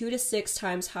is 2 to 6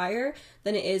 times higher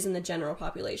than it is in the general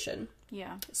population.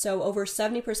 Yeah. So over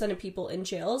 70% of people in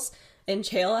jail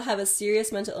have a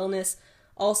serious mental illness,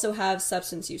 also have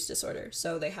substance use disorder.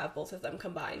 So they have both of them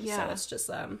combined. Yeah. So it's just,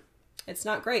 it's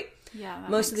not great. Yeah.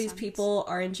 Most of these people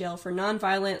are in jail for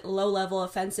nonviolent, low-level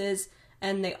offenses,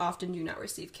 and they often do not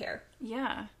receive care.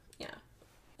 Yeah. Yeah.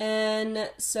 And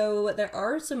so there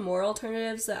are some more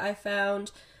alternatives that I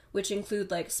found, which include,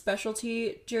 like,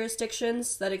 specialty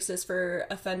jurisdictions that exist for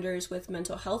offenders with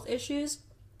mental health issues.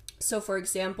 So, for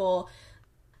example,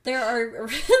 there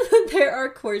are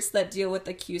courts that deal with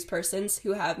accused persons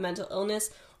who have mental illness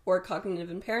or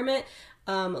cognitive impairment,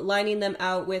 lining them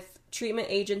out with treatment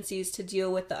agencies to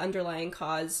deal with the underlying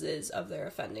causes of their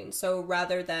offending. So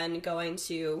rather than going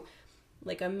to,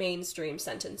 like, a mainstream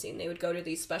sentencing, they would go to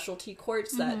these specialty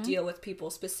courts that deal with people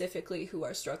specifically who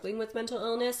are struggling with mental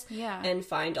illness and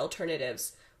find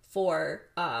alternatives for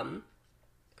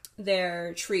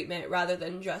their treatment rather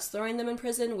than just throwing them in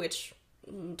prison, which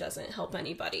doesn't help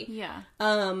anybody. Yeah.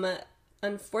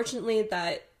 Unfortunately,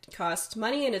 that costs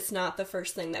money, and it's not the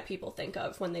first thing that people think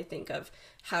of when they think of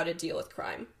how to deal with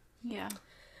crime. Yeah.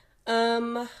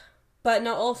 But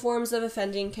not all forms of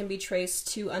offending can be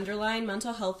traced to underlying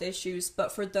mental health issues,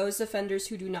 but for those offenders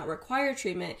who do not require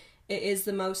treatment, it is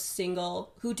the most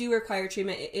single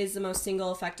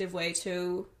effective way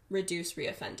to reduce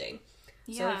reoffending.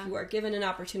 Yeah. So if you are given an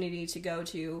opportunity to go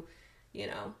to,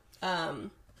 like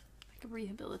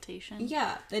rehabilitation.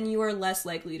 Yeah, then you are less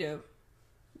likely to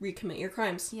recommit your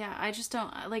crimes. Yeah, I just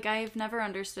don't, like, I've never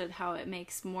understood how it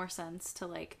makes more sense to,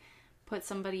 like, put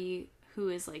somebody who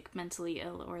is, like, mentally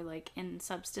ill or, like, in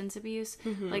substance abuse,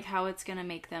 like, how it's gonna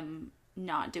make them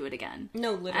not do it again.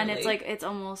 No, literally. And it's like, it's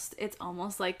almost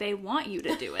like they want you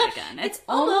to do it again. It's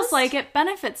almost like it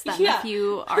benefits them if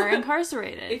you are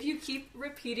incarcerated. If you keep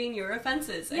repeating your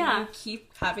offenses and you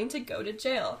keep having to go to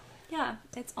jail. Yeah,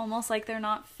 it's almost like they're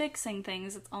not fixing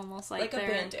things. It's almost like they're... a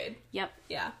Band-Aid. Yep.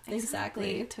 Yeah,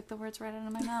 exactly. You took the words right out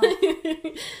of my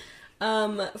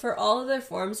mouth. For all other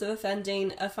forms of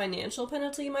offending, a financial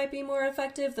penalty might be more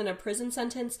effective than a prison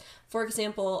sentence. For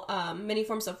example, many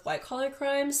forms of white-collar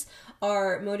crimes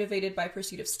are motivated by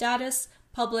pursuit of status,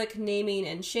 public naming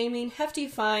and shaming. Hefty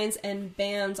fines and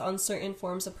bans on certain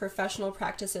forms of professional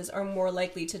practices are more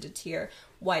likely to deter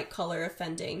white-collar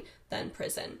offending than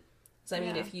prison. I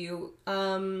mean, if you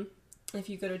go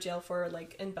to jail for,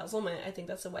 like, embezzlement, I think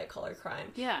that's a white-collar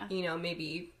crime. Yeah.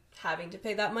 Maybe having to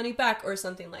pay that money back or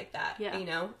something like that.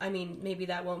 Yeah. I mean, maybe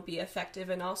that won't be effective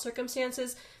in all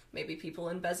circumstances. Maybe people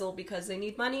embezzle because they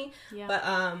need money. Yeah. But,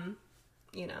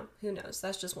 who knows?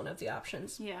 That's just one of the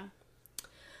options. Yeah.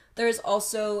 There is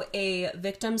also a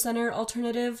victim-centered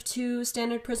alternative to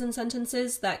standard prison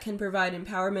sentences that can provide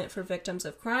empowerment for victims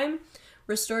of crime.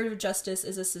 Restorative justice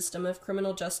is a system of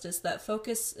criminal justice that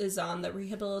focuses on the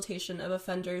rehabilitation of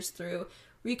offenders through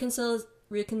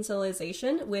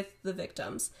reconciliation with the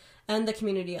victims and the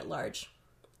community at large.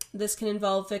 This can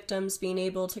involve victims being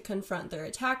able to confront their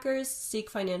attackers, seek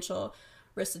financial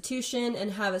restitution,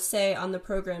 and have a say on the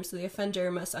programs the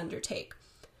offender must undertake.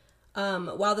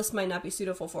 While this might not be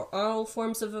suitable for all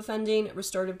forms of offending,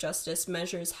 restorative justice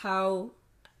measures have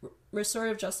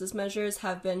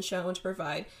been shown to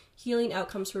provide healing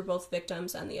outcomes for both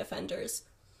victims and the offenders.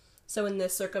 So in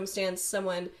this circumstance,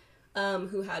 someone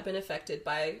who had been affected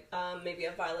by maybe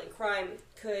a violent crime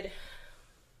could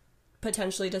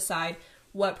potentially decide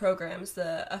what programs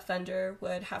the offender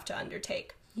would have to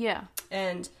undertake. Yeah.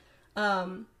 And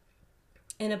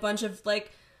in a bunch of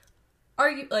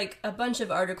a bunch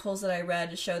of articles that I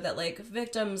read show that like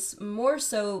victims more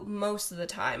so most of the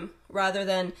time, rather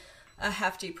than a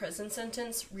hefty prison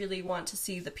sentence, really want to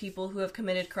see the people who have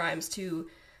committed crimes to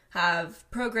have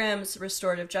programs,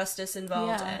 restorative justice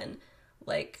involved, and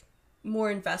like more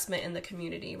investment in the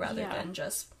community rather than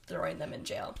just throwing them in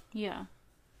jail. Yeah.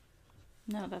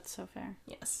 No, that's so fair.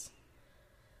 Yes.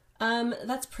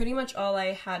 That's pretty much all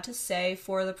I had to say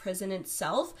for the prison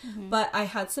itself, but I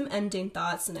had some ending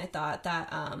thoughts and I thought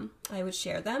that I would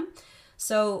share them.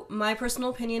 So my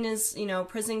personal opinion is,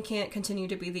 prison can't continue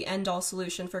to be the end-all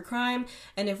solution for crime,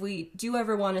 and if we do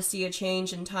ever want to see a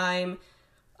change in time,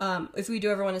 it's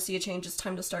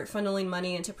time to start funneling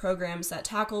money into programs that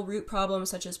tackle root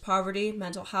problems such as poverty,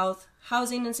 mental health,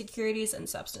 housing insecurities, and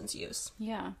substance use.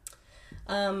 Yeah.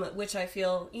 Which I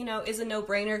feel, is a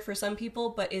no-brainer for some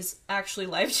people, but is actually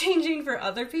life-changing for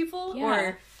other people,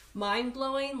 or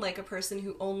mind-blowing. Like a person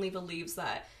who only believes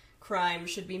that crime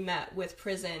should be met with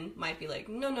prison might be like,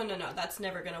 no, that's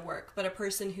never gonna work. But a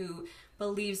person who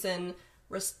believes in,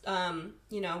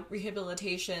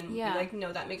 rehabilitation, be like,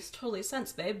 no, that makes totally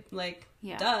sense, babe. Like,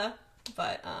 duh.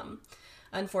 But,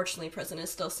 unfortunately, prison is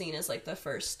still seen as, like, the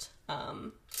first,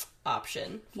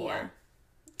 option for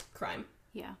crime.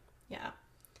 Yeah. Yeah.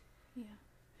 Yeah.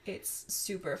 It's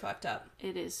super fucked up.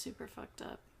 It is super fucked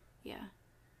up. Yeah.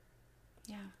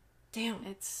 Yeah. Damn.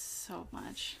 It's so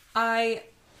much. I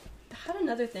had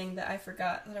another thing that I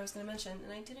forgot that I was going to mention,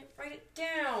 and I didn't write it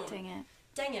down.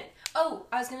 Dang it. Oh,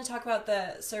 I was going to talk about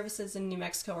the services in New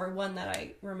Mexico, or one that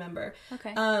I remember.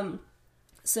 Okay.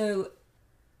 So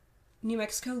New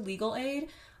Mexico Legal Aid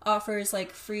offers,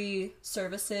 like, free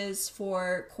services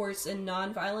for courts in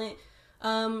non-violent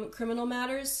criminal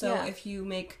matters. So if you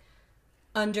make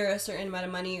under a certain amount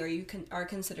of money, or you are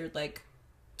considered like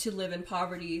to live in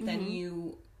poverty, then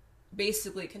you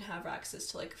basically can have access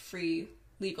to like free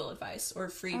legal advice or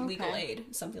free legal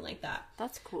aid, something like that.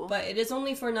 That's cool. But it is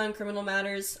only for non-criminal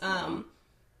matters. But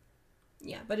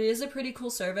it is a pretty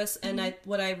cool service, and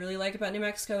what I really like about New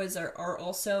Mexico is there are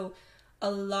also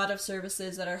a lot of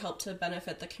services that are helped to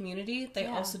benefit the community. They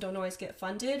also don't always get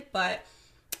funded, but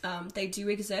they do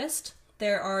exist.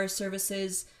 There are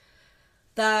services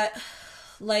that,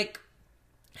 like,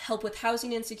 help with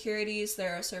housing insecurities.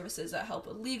 There are services that help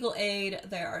with legal aid.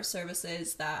 There are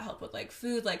services that help with, like,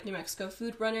 food, like New Mexico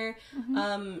Food Runner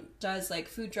does, like,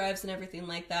 food drives and everything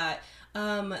like that.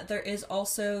 There is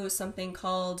also something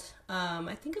called,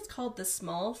 I think it's called the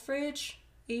Small Fridge,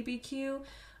 ABQ.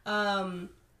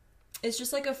 It's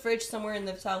just, like, a fridge somewhere in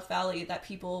the South Valley that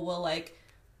people will, like,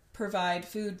 provide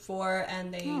food for,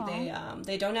 and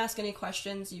they don't ask any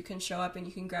questions. You can show up and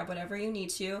you can grab whatever you need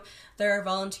to. There are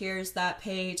volunteers that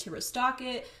pay to restock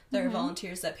it. There are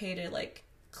volunteers that pay to like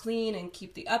clean and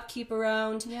keep the upkeep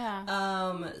around.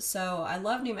 So I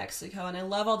love New Mexico and I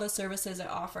love all the services it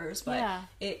offers, but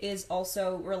it is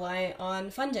also reliant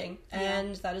on funding,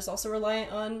 and that is also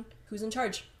reliant on who's in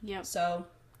charge. So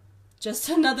just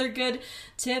another good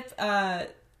tip.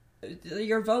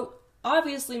 Your vote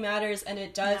obviously matters, and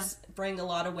it does bring a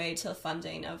lot of weight to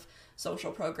funding of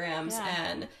social programs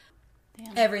and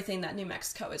everything that New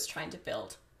Mexico is trying to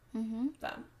build.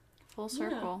 But, full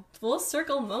circle. Full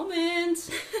circle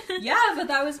moment. But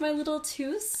that was my little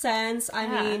 2 cents. I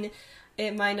mean,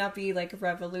 it might not be like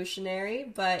revolutionary,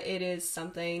 but it is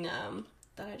something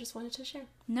that I just wanted to share.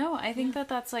 No, I think that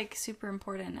that's like super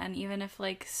important. And even if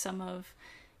like some of,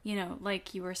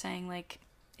 like you were saying, like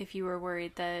if you were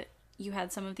worried that you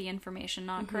had some of the information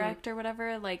not correct or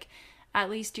whatever, like at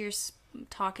least you're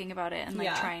talking about it and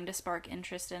like trying to spark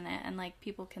interest in it, and like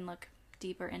people can look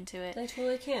deeper into it. They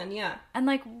totally can, and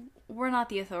like we're not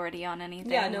the authority on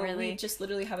anything. Really. We just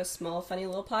literally have a small funny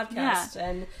little podcast,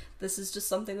 and this is just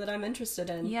something that I'm interested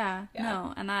in.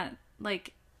 No, and that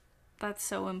like that's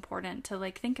so important to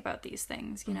like think about these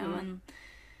things, you know, and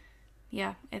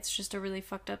Yeah, it's just a really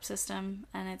fucked up system,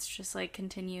 and it's just, like,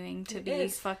 continuing to be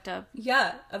fucked up.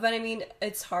 Yeah, but I mean,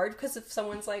 it's hard because if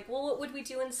someone's like, well, what would we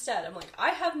do instead? I'm like, I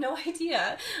have no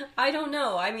idea. I don't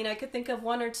know. I mean, I could think of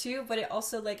one or two, but it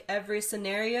also, like, every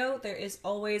scenario, there is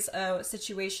always a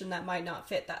situation that might not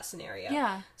fit that scenario.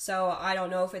 Yeah. So I don't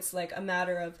know if it's, like, a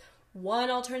matter of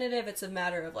one alternative, it's a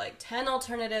matter of, like, 10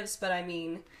 alternatives, but I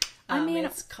mean,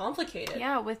 it's complicated.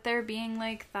 Yeah, with there being,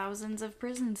 like, thousands of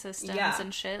prison systems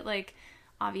and shit, like,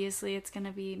 obviously it's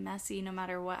gonna be messy no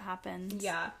matter what happens.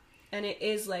 Yeah, and it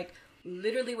is, like,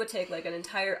 literally would take, like, an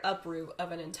entire uproot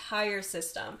of an entire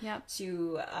system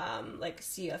to, like,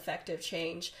 see effective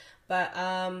change. But,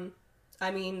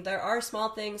 I mean, there are small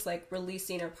things, like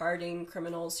releasing or pardoning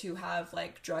criminals who have,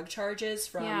 like, drug charges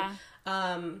from,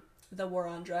 the war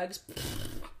on drugs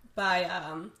by,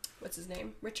 what's his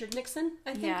name? Richard Nixon,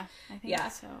 I think? Yeah, I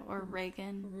think so. Or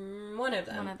Reagan. One of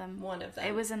them. One of them.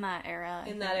 It was in that era.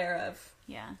 That era of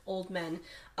old men.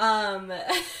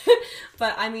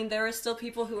 But, I mean, there are still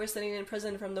people who are sitting in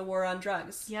prison from the war on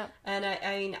drugs. Yep. And,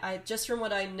 I mean, just from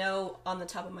what I know on the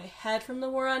top of my head from the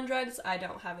war on drugs, I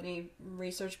don't have any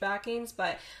research backings,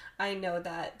 but I know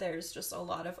that there's just a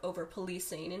lot of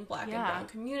over-policing in Black and brown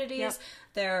communities. Yep.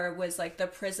 There was, like, the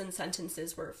prison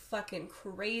sentences were fucking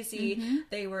crazy. Mm-hmm.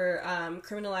 They were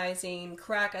criminalizing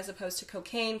crack as opposed to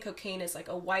cocaine. Cocaine is, like,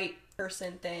 a white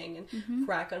person thing, and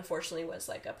crack, unfortunately, was,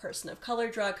 like, a person of color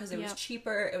drug because it was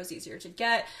cheaper, it was easier to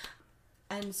get.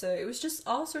 And so it was just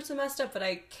all sorts of messed up, but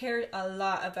I cared a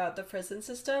lot about the prison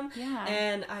system. Yeah.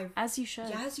 And as you should.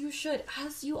 Yeah, as you should.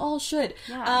 As you all should.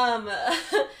 Yeah.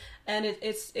 And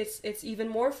it's even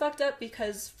more fucked up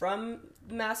because from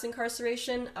mass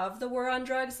incarceration of the war on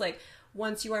drugs, like,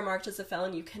 once you are marked as a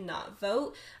felon, you cannot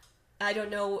vote. I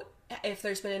don't know if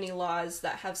there's been any laws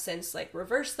that have since, like,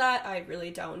 reversed that. I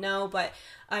really don't know, but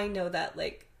I know that,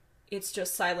 like, it's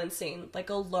just silencing, like,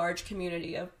 a large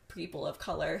community of people of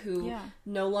color who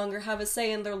no longer have a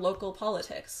say in their local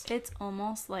politics. It's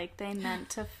almost like they meant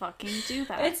to fucking do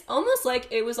that. It's almost like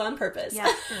it was on purpose.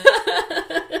 Yeah.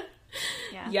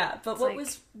 Yeah, but what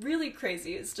was really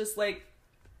crazy is just, like,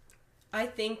 I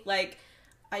think, like,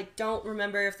 I don't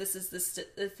remember if this is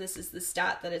the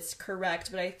stat that it's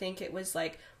correct, but I think it was,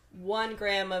 like, 1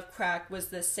 gram of crack was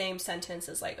the same sentence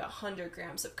as, like, 100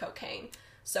 grams of cocaine.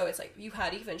 So it's like, you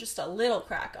had even just a little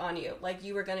crack on you, like,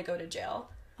 you were gonna go to jail.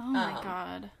 Oh my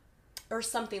god. Or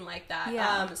something like that.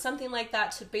 Yeah. Something like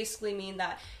that to basically mean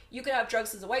that you could have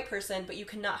drugs as a white person, but you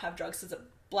cannot have drugs as a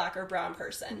Black or brown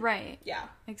person. Right. Yeah.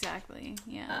 Exactly.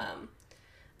 Yeah.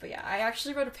 But yeah, I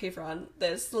actually wrote a paper on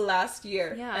this last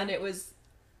year. Yeah. And it was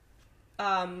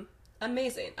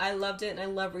amazing. I loved it, and I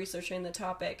love researching the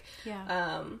topic.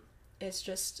 Yeah. It's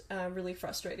just really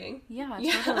frustrating. Yeah,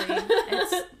 totally.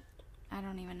 I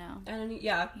don't even know.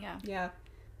 Yeah.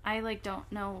 I, like,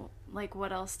 don't know, like,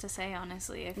 what else to say,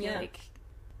 honestly. I feel like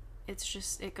it's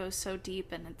just, it goes so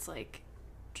deep, and it's, like,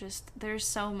 just, there's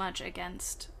so much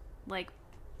against, like,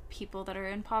 people that are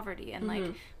in poverty, and,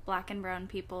 like, Black and brown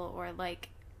people, or, like,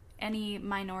 any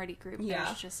minority group.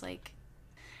 There's just, like,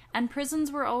 and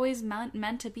prisons were always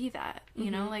meant to be that, you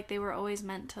know? Like, they were always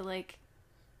meant to, like,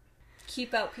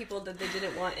 keep out people that they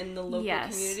didn't want in the local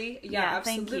community. Yeah,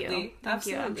 absolutely. Thank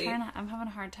you. I'm having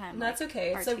a hard time. That's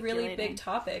okay. It's a really big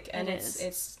topic, and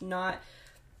it's not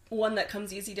one that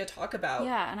comes easy to talk about.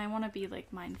 Yeah, and I want to be,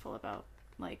 like, mindful about,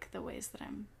 like, the ways that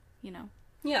I'm, you know,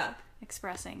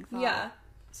 expressing thought. Yeah.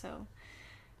 So,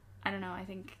 I don't know. I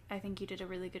think you did a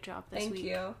really good job this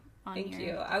week. Thank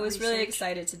you. I was really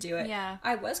excited to do it. Yeah.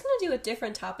 I was going to do a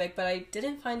different topic, but I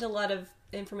didn't find a lot of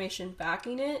information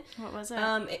backing it. What was it?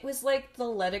 It was, like, the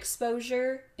lead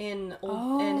exposure and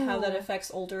how that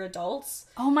affects older adults.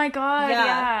 Oh my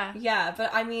god, Yeah, but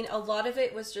I mean, a lot of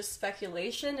it was just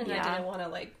speculation, and I didn't want to,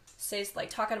 like, say, like,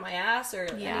 talk out of my ass or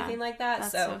anything like that.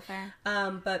 That's so fair.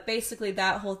 But basically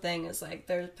that whole thing is, like,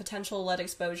 there's potential lead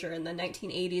exposure in the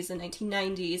 1980s and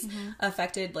 1990s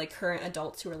affected, like, current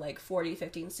adults who are, like, 40,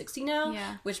 50, and 60 now,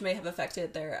 which may have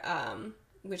affected their,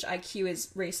 which IQ is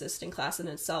racist in class in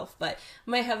itself, but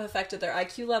might have affected their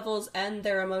IQ levels and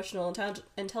their emotional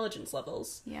intelligence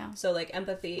levels. Yeah. So, like,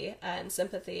 empathy and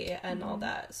sympathy and all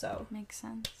that, so. Makes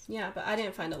sense. Yeah, but I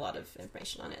didn't find a lot of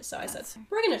information on it, so I said,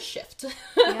 we're gonna shift.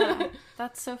 Yeah,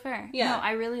 that's so fair. Yeah. No,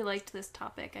 I really liked this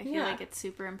topic. I feel like it's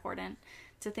super important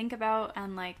to think about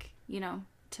and, like, you know,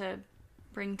 to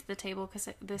bring to the table, because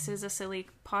this is a silly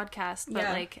podcast, but,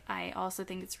 like, I also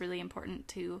think it's really important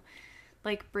to,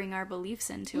 like, bring our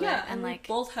beliefs into it. And like,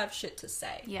 we both have shit to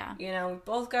say. Yeah. You know, we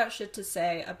both got shit to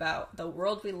say about the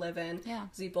world we live in. Yeah.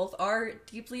 Because we both are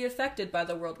deeply affected by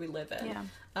the world we live in. Yeah.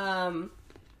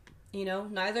 you know,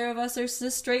 neither of us are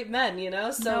cis straight men, you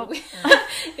know, so nope.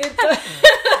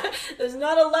 There's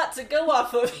not a lot to go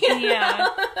off of. Yeah.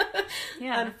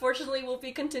 Unfortunately, we'll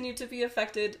be continue to be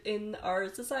affected in our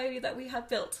society that we have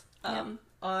built on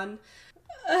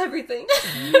everything.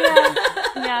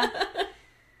 Yeah.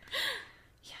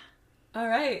 All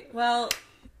right. Well,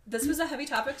 this was a heavy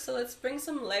topic, so let's bring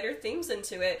some lighter themes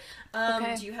into it.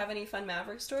 Okay. Do you have any fun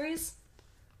Maverick stories?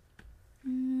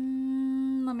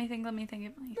 Let me think.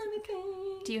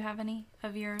 Do you have any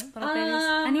of your little babies?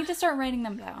 I need to start writing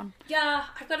them down. Yeah,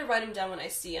 I've got to write them down when I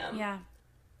see them. Yeah.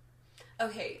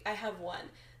 Okay, I have one.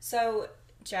 So,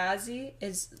 Jazzy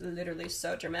is literally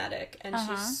so dramatic, and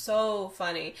she's so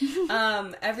funny.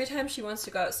 Every time she wants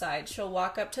to go outside, she'll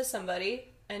walk up to somebody,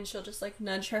 and she'll just, like,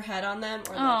 nudge her head on them,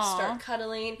 or, like, start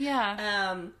cuddling.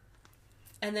 Yeah.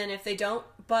 And then if they don't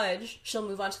budge, she'll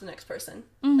move on to the next person.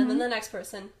 And then the next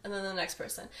person. And then the next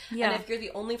person. Yeah. And if you're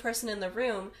the only person in the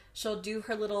room, she'll do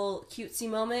her little cutesy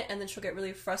moment, and then she'll get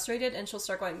really frustrated, and she'll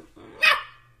start going...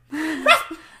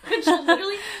 and she'll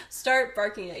literally start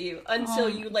barking at you until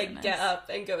you, like, goodness. Get up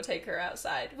and go take her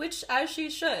outside. Which, as she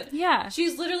should. Yeah.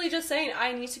 She's literally just saying,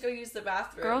 I need to go use the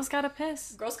bathroom. Girls gotta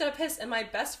piss. And my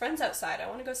best friend's outside. I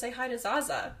want to go say hi to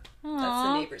Zaza. Aww. That's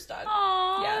the neighbor's dog.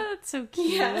 Aww, yeah. That's so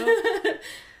cute. Yeah.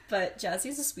 But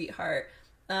Jazzy's a sweetheart.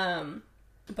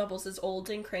 Bubbles is old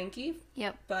and cranky.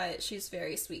 Yep. But she's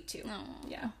very sweet, too. Aww.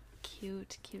 Yeah.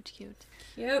 Cute.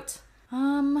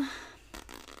 I'm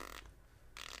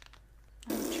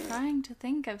trying to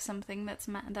think of something that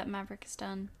Maverick has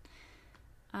done.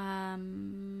 Oh,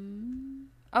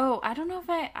 I don't know if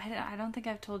I don't think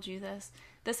I've told you this.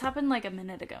 This happened like a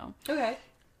minute ago. Okay.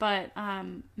 But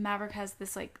Maverick has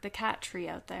this, like, the cat tree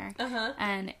out there.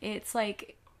 And it's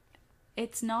like,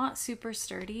 it's not super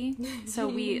sturdy. So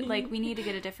we need to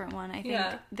get a different one. I think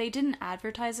they didn't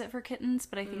advertise it for kittens,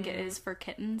 but I think it is for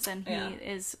kittens, and he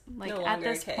is, like, no at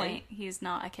this point he's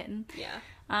not a kitten. Yeah.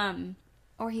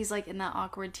 Or he's, like, in that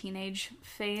awkward teenage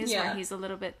phase where he's a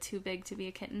little bit too big to be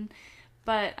a kitten.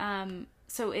 But,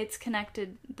 so it's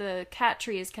connected, the cat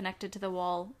tree is connected to the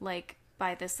wall, like,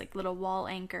 by this, like, little wall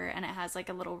anchor, and it has, like,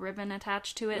 a little ribbon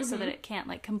attached to it so that it can't,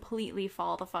 like, completely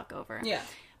fall the fuck over. Yeah.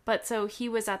 But so he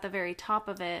was at the very top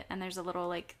of it, and there's a little,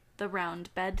 like, the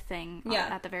round bed thing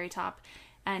at the very top.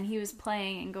 And he was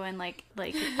playing and going, like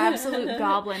absolute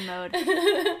goblin mode.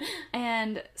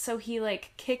 And so he,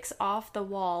 like, kicks off the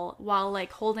wall while,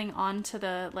 like, holding on to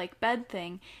the, like, bed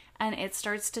thing. And it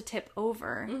starts to tip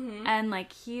over. And,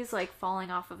 like, he's, like,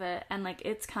 falling off of it. And, like,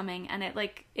 it's coming. And it,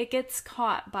 like, it gets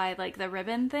caught by, like, the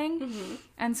ribbon thing.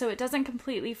 And so it doesn't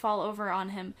completely fall over on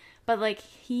him. But, like,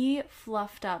 he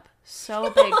fluffed up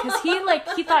so big. Because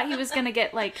he thought he was going to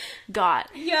get, like, got.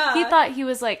 Yeah. He thought he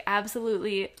was, like,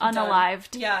 absolutely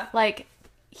unalived. Done. Yeah. Like,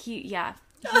 he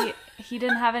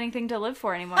didn't have anything to live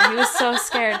for anymore. He was so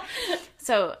scared.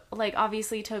 So, like,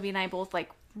 obviously Toby and I both,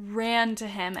 like, ran to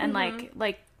him and, like,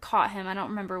 caught him. I don't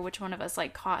remember which one of us,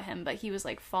 like, caught him, but he was,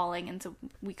 like, falling, and so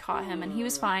we caught him, and he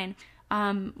was fine.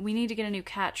 We need to get a new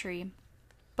cat tree.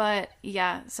 But,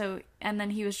 yeah, so, and then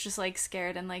he was just, like,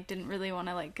 scared and, like, didn't really want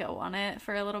to, like, go on it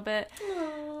for a little bit.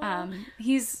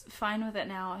 He's fine with it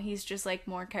now. He's just, like,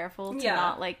 more careful to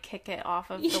not, like, kick it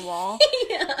off of the wall.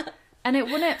 And it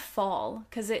wouldn't fall,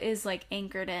 because it is, like,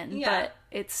 anchored in, but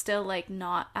it's still, like,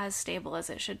 not as stable as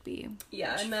it should be.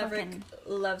 Yeah, and Maverick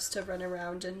loves to run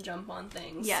around and jump on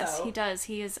things. Yes, he does.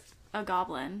 He is a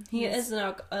goblin. He is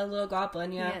a little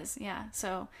goblin, yeah. He is, yeah.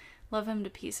 So, love him to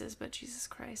pieces, but Jesus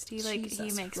Christ. He makes me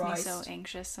so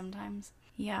anxious sometimes.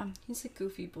 Yeah. He's a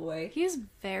goofy boy. He's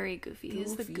very goofy.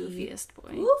 He's the goofiest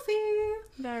boy. Goofy!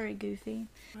 Very goofy.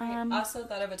 I also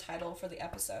thought of a title for the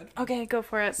episode. Okay, go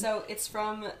for it. So, it's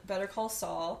from Better Call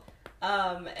Saul.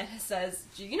 And it says,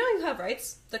 do you know you have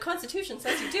rights? The Constitution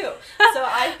says you do. So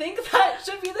I think that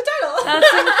should be the title.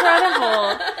 That's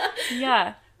incredible.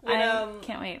 Yeah. I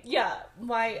can't wait. Yeah.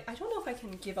 I don't know if I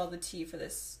can give all the tea for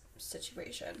this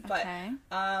situation, but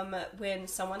when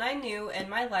someone I knew in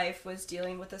my life was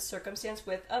dealing with a circumstance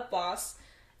with a boss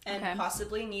and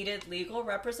possibly needed legal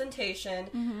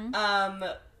representation,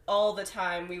 all the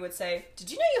time we would say, did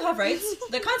you know you have rights?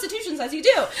 The Constitution says you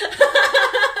do.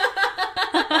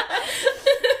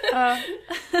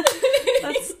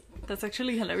 That's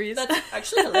actually hilarious. That's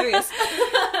actually hilarious.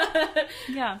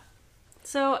 Yeah.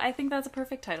 So I think that's a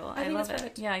perfect title. I love it.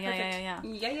 Perfect.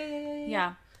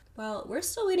 Yeah. Well, we're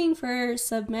still waiting for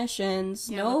submissions.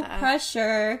 No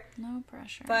pressure. No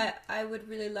pressure. But I would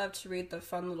really love to read the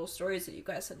fun little stories that you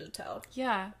guys had to tell.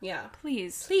 Yeah. Yeah.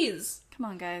 Please. Come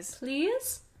on, guys.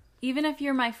 Please? Even if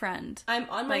you're my friend. I'm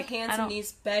on my hands and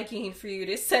knees begging for you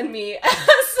to send me a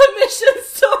submission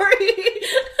story.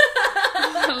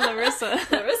 Larissa.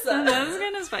 Larissa. That was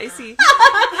kind of spicy.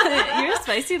 You're a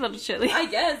spicy little chili. I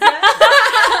guess,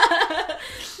 yeah.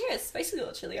 You're a spicy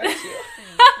little chili, aren't you?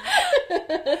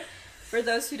 For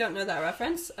those who don't know that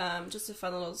reference, just a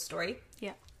fun little story.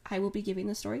 Yeah. I will be giving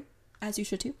the story, as you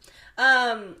should too.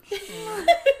 I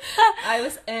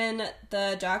was in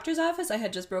the doctor's office. I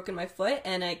had just broken my foot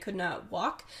and I could not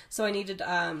walk, so I needed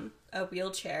a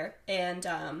wheelchair, and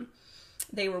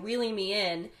they were wheeling me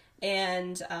in,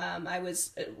 and I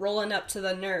was rolling up to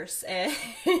the nurse, and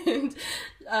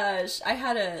I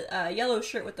had a yellow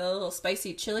shirt with a little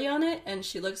spicy chili on it, and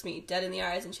she looks me dead in the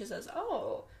eyes and she says,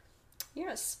 "Oh, you're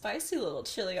a spicy little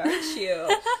chili, aren't you?"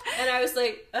 And I was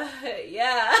like,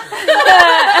 yeah.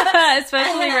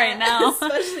 Especially right now.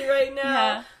 Especially right now.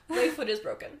 Yeah. My foot is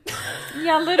broken.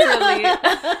 Yeah, literally.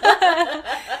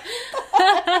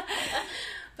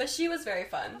 But she was very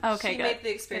fun. Okay, she good. made the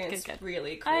experience Good.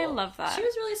 really cool. I love that. She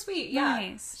was really sweet, yeah.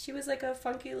 Nice. She was like a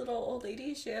funky little old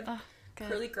lady. She had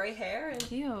curly gray hair, and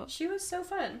cute. She was so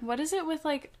fun. What is it with,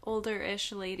 like,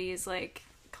 older-ish ladies, like,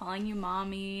 calling you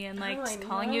mommy and, like, just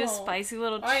calling you a spicy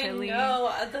little chili? I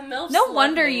know. The MILFs No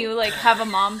wonder me. you, like, have a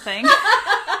mom thing.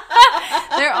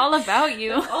 They're all about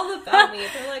you. They're all about me.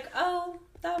 They're like, "Oh,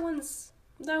 that one's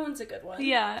a good one."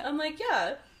 Yeah. I'm like,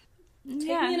 "Yeah. Take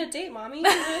me on a date, mommy."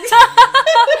 Yeah.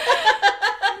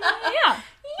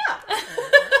 Yeah.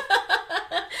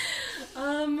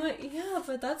 Yeah,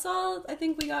 but that's all I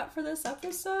think we got for this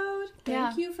episode.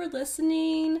 Thank you for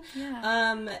listening.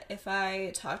 Yeah. If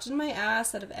I talked in my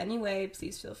ass out of any way,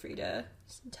 please feel free to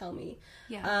tell me.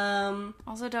 Yeah.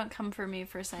 Also, don't come for me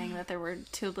for saying that there were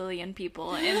 2 billion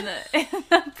people in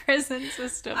the prison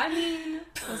system. I mean,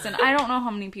 listen, I don't know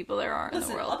how many people there are in the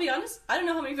world. I'll be honest, I don't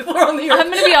know how many people are on the earth.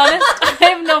 I'm gonna be honest, I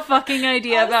have no fucking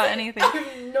idea about anything. I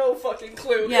have no fucking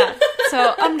clue. Yeah,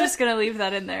 so I'm just gonna leave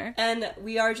that in there. And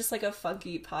we are just like a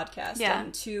funky podcast. Yeah.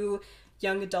 And 2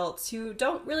 young adults who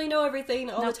don't really know everything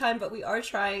all the time, but we are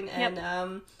trying.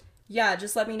 And yeah,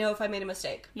 just let me know if I made a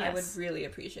mistake. Yes. I would really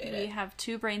appreciate it. We have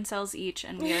 2 brain cells each,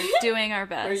 and we are doing our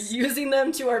best. We're using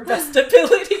them to our best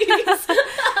abilities.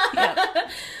 Yep.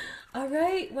 All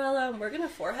right. Well, we're gonna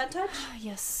forehead touch.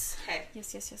 Yes. Okay.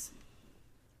 Yes.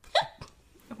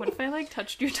 What if I, like,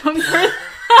 touched your tongue first?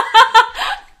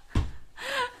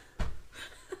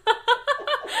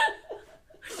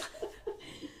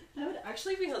 That would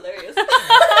actually be hilarious.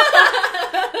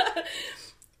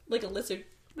 Like a lizard.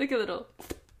 Like a little.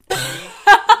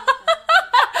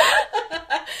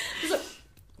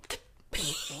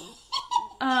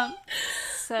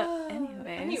 So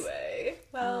anyway,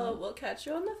 well, we'll catch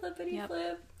you on the flippity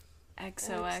flip.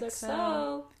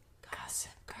 XOXO.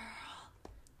 Gossip Girl.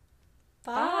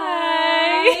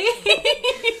 Bye.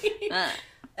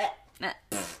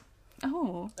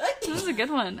 Oh, this is a good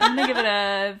one. I'm gonna give it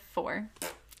a 4.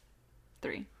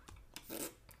 3.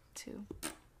 2.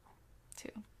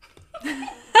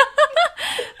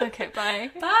 Okay, bye.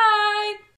 Bye.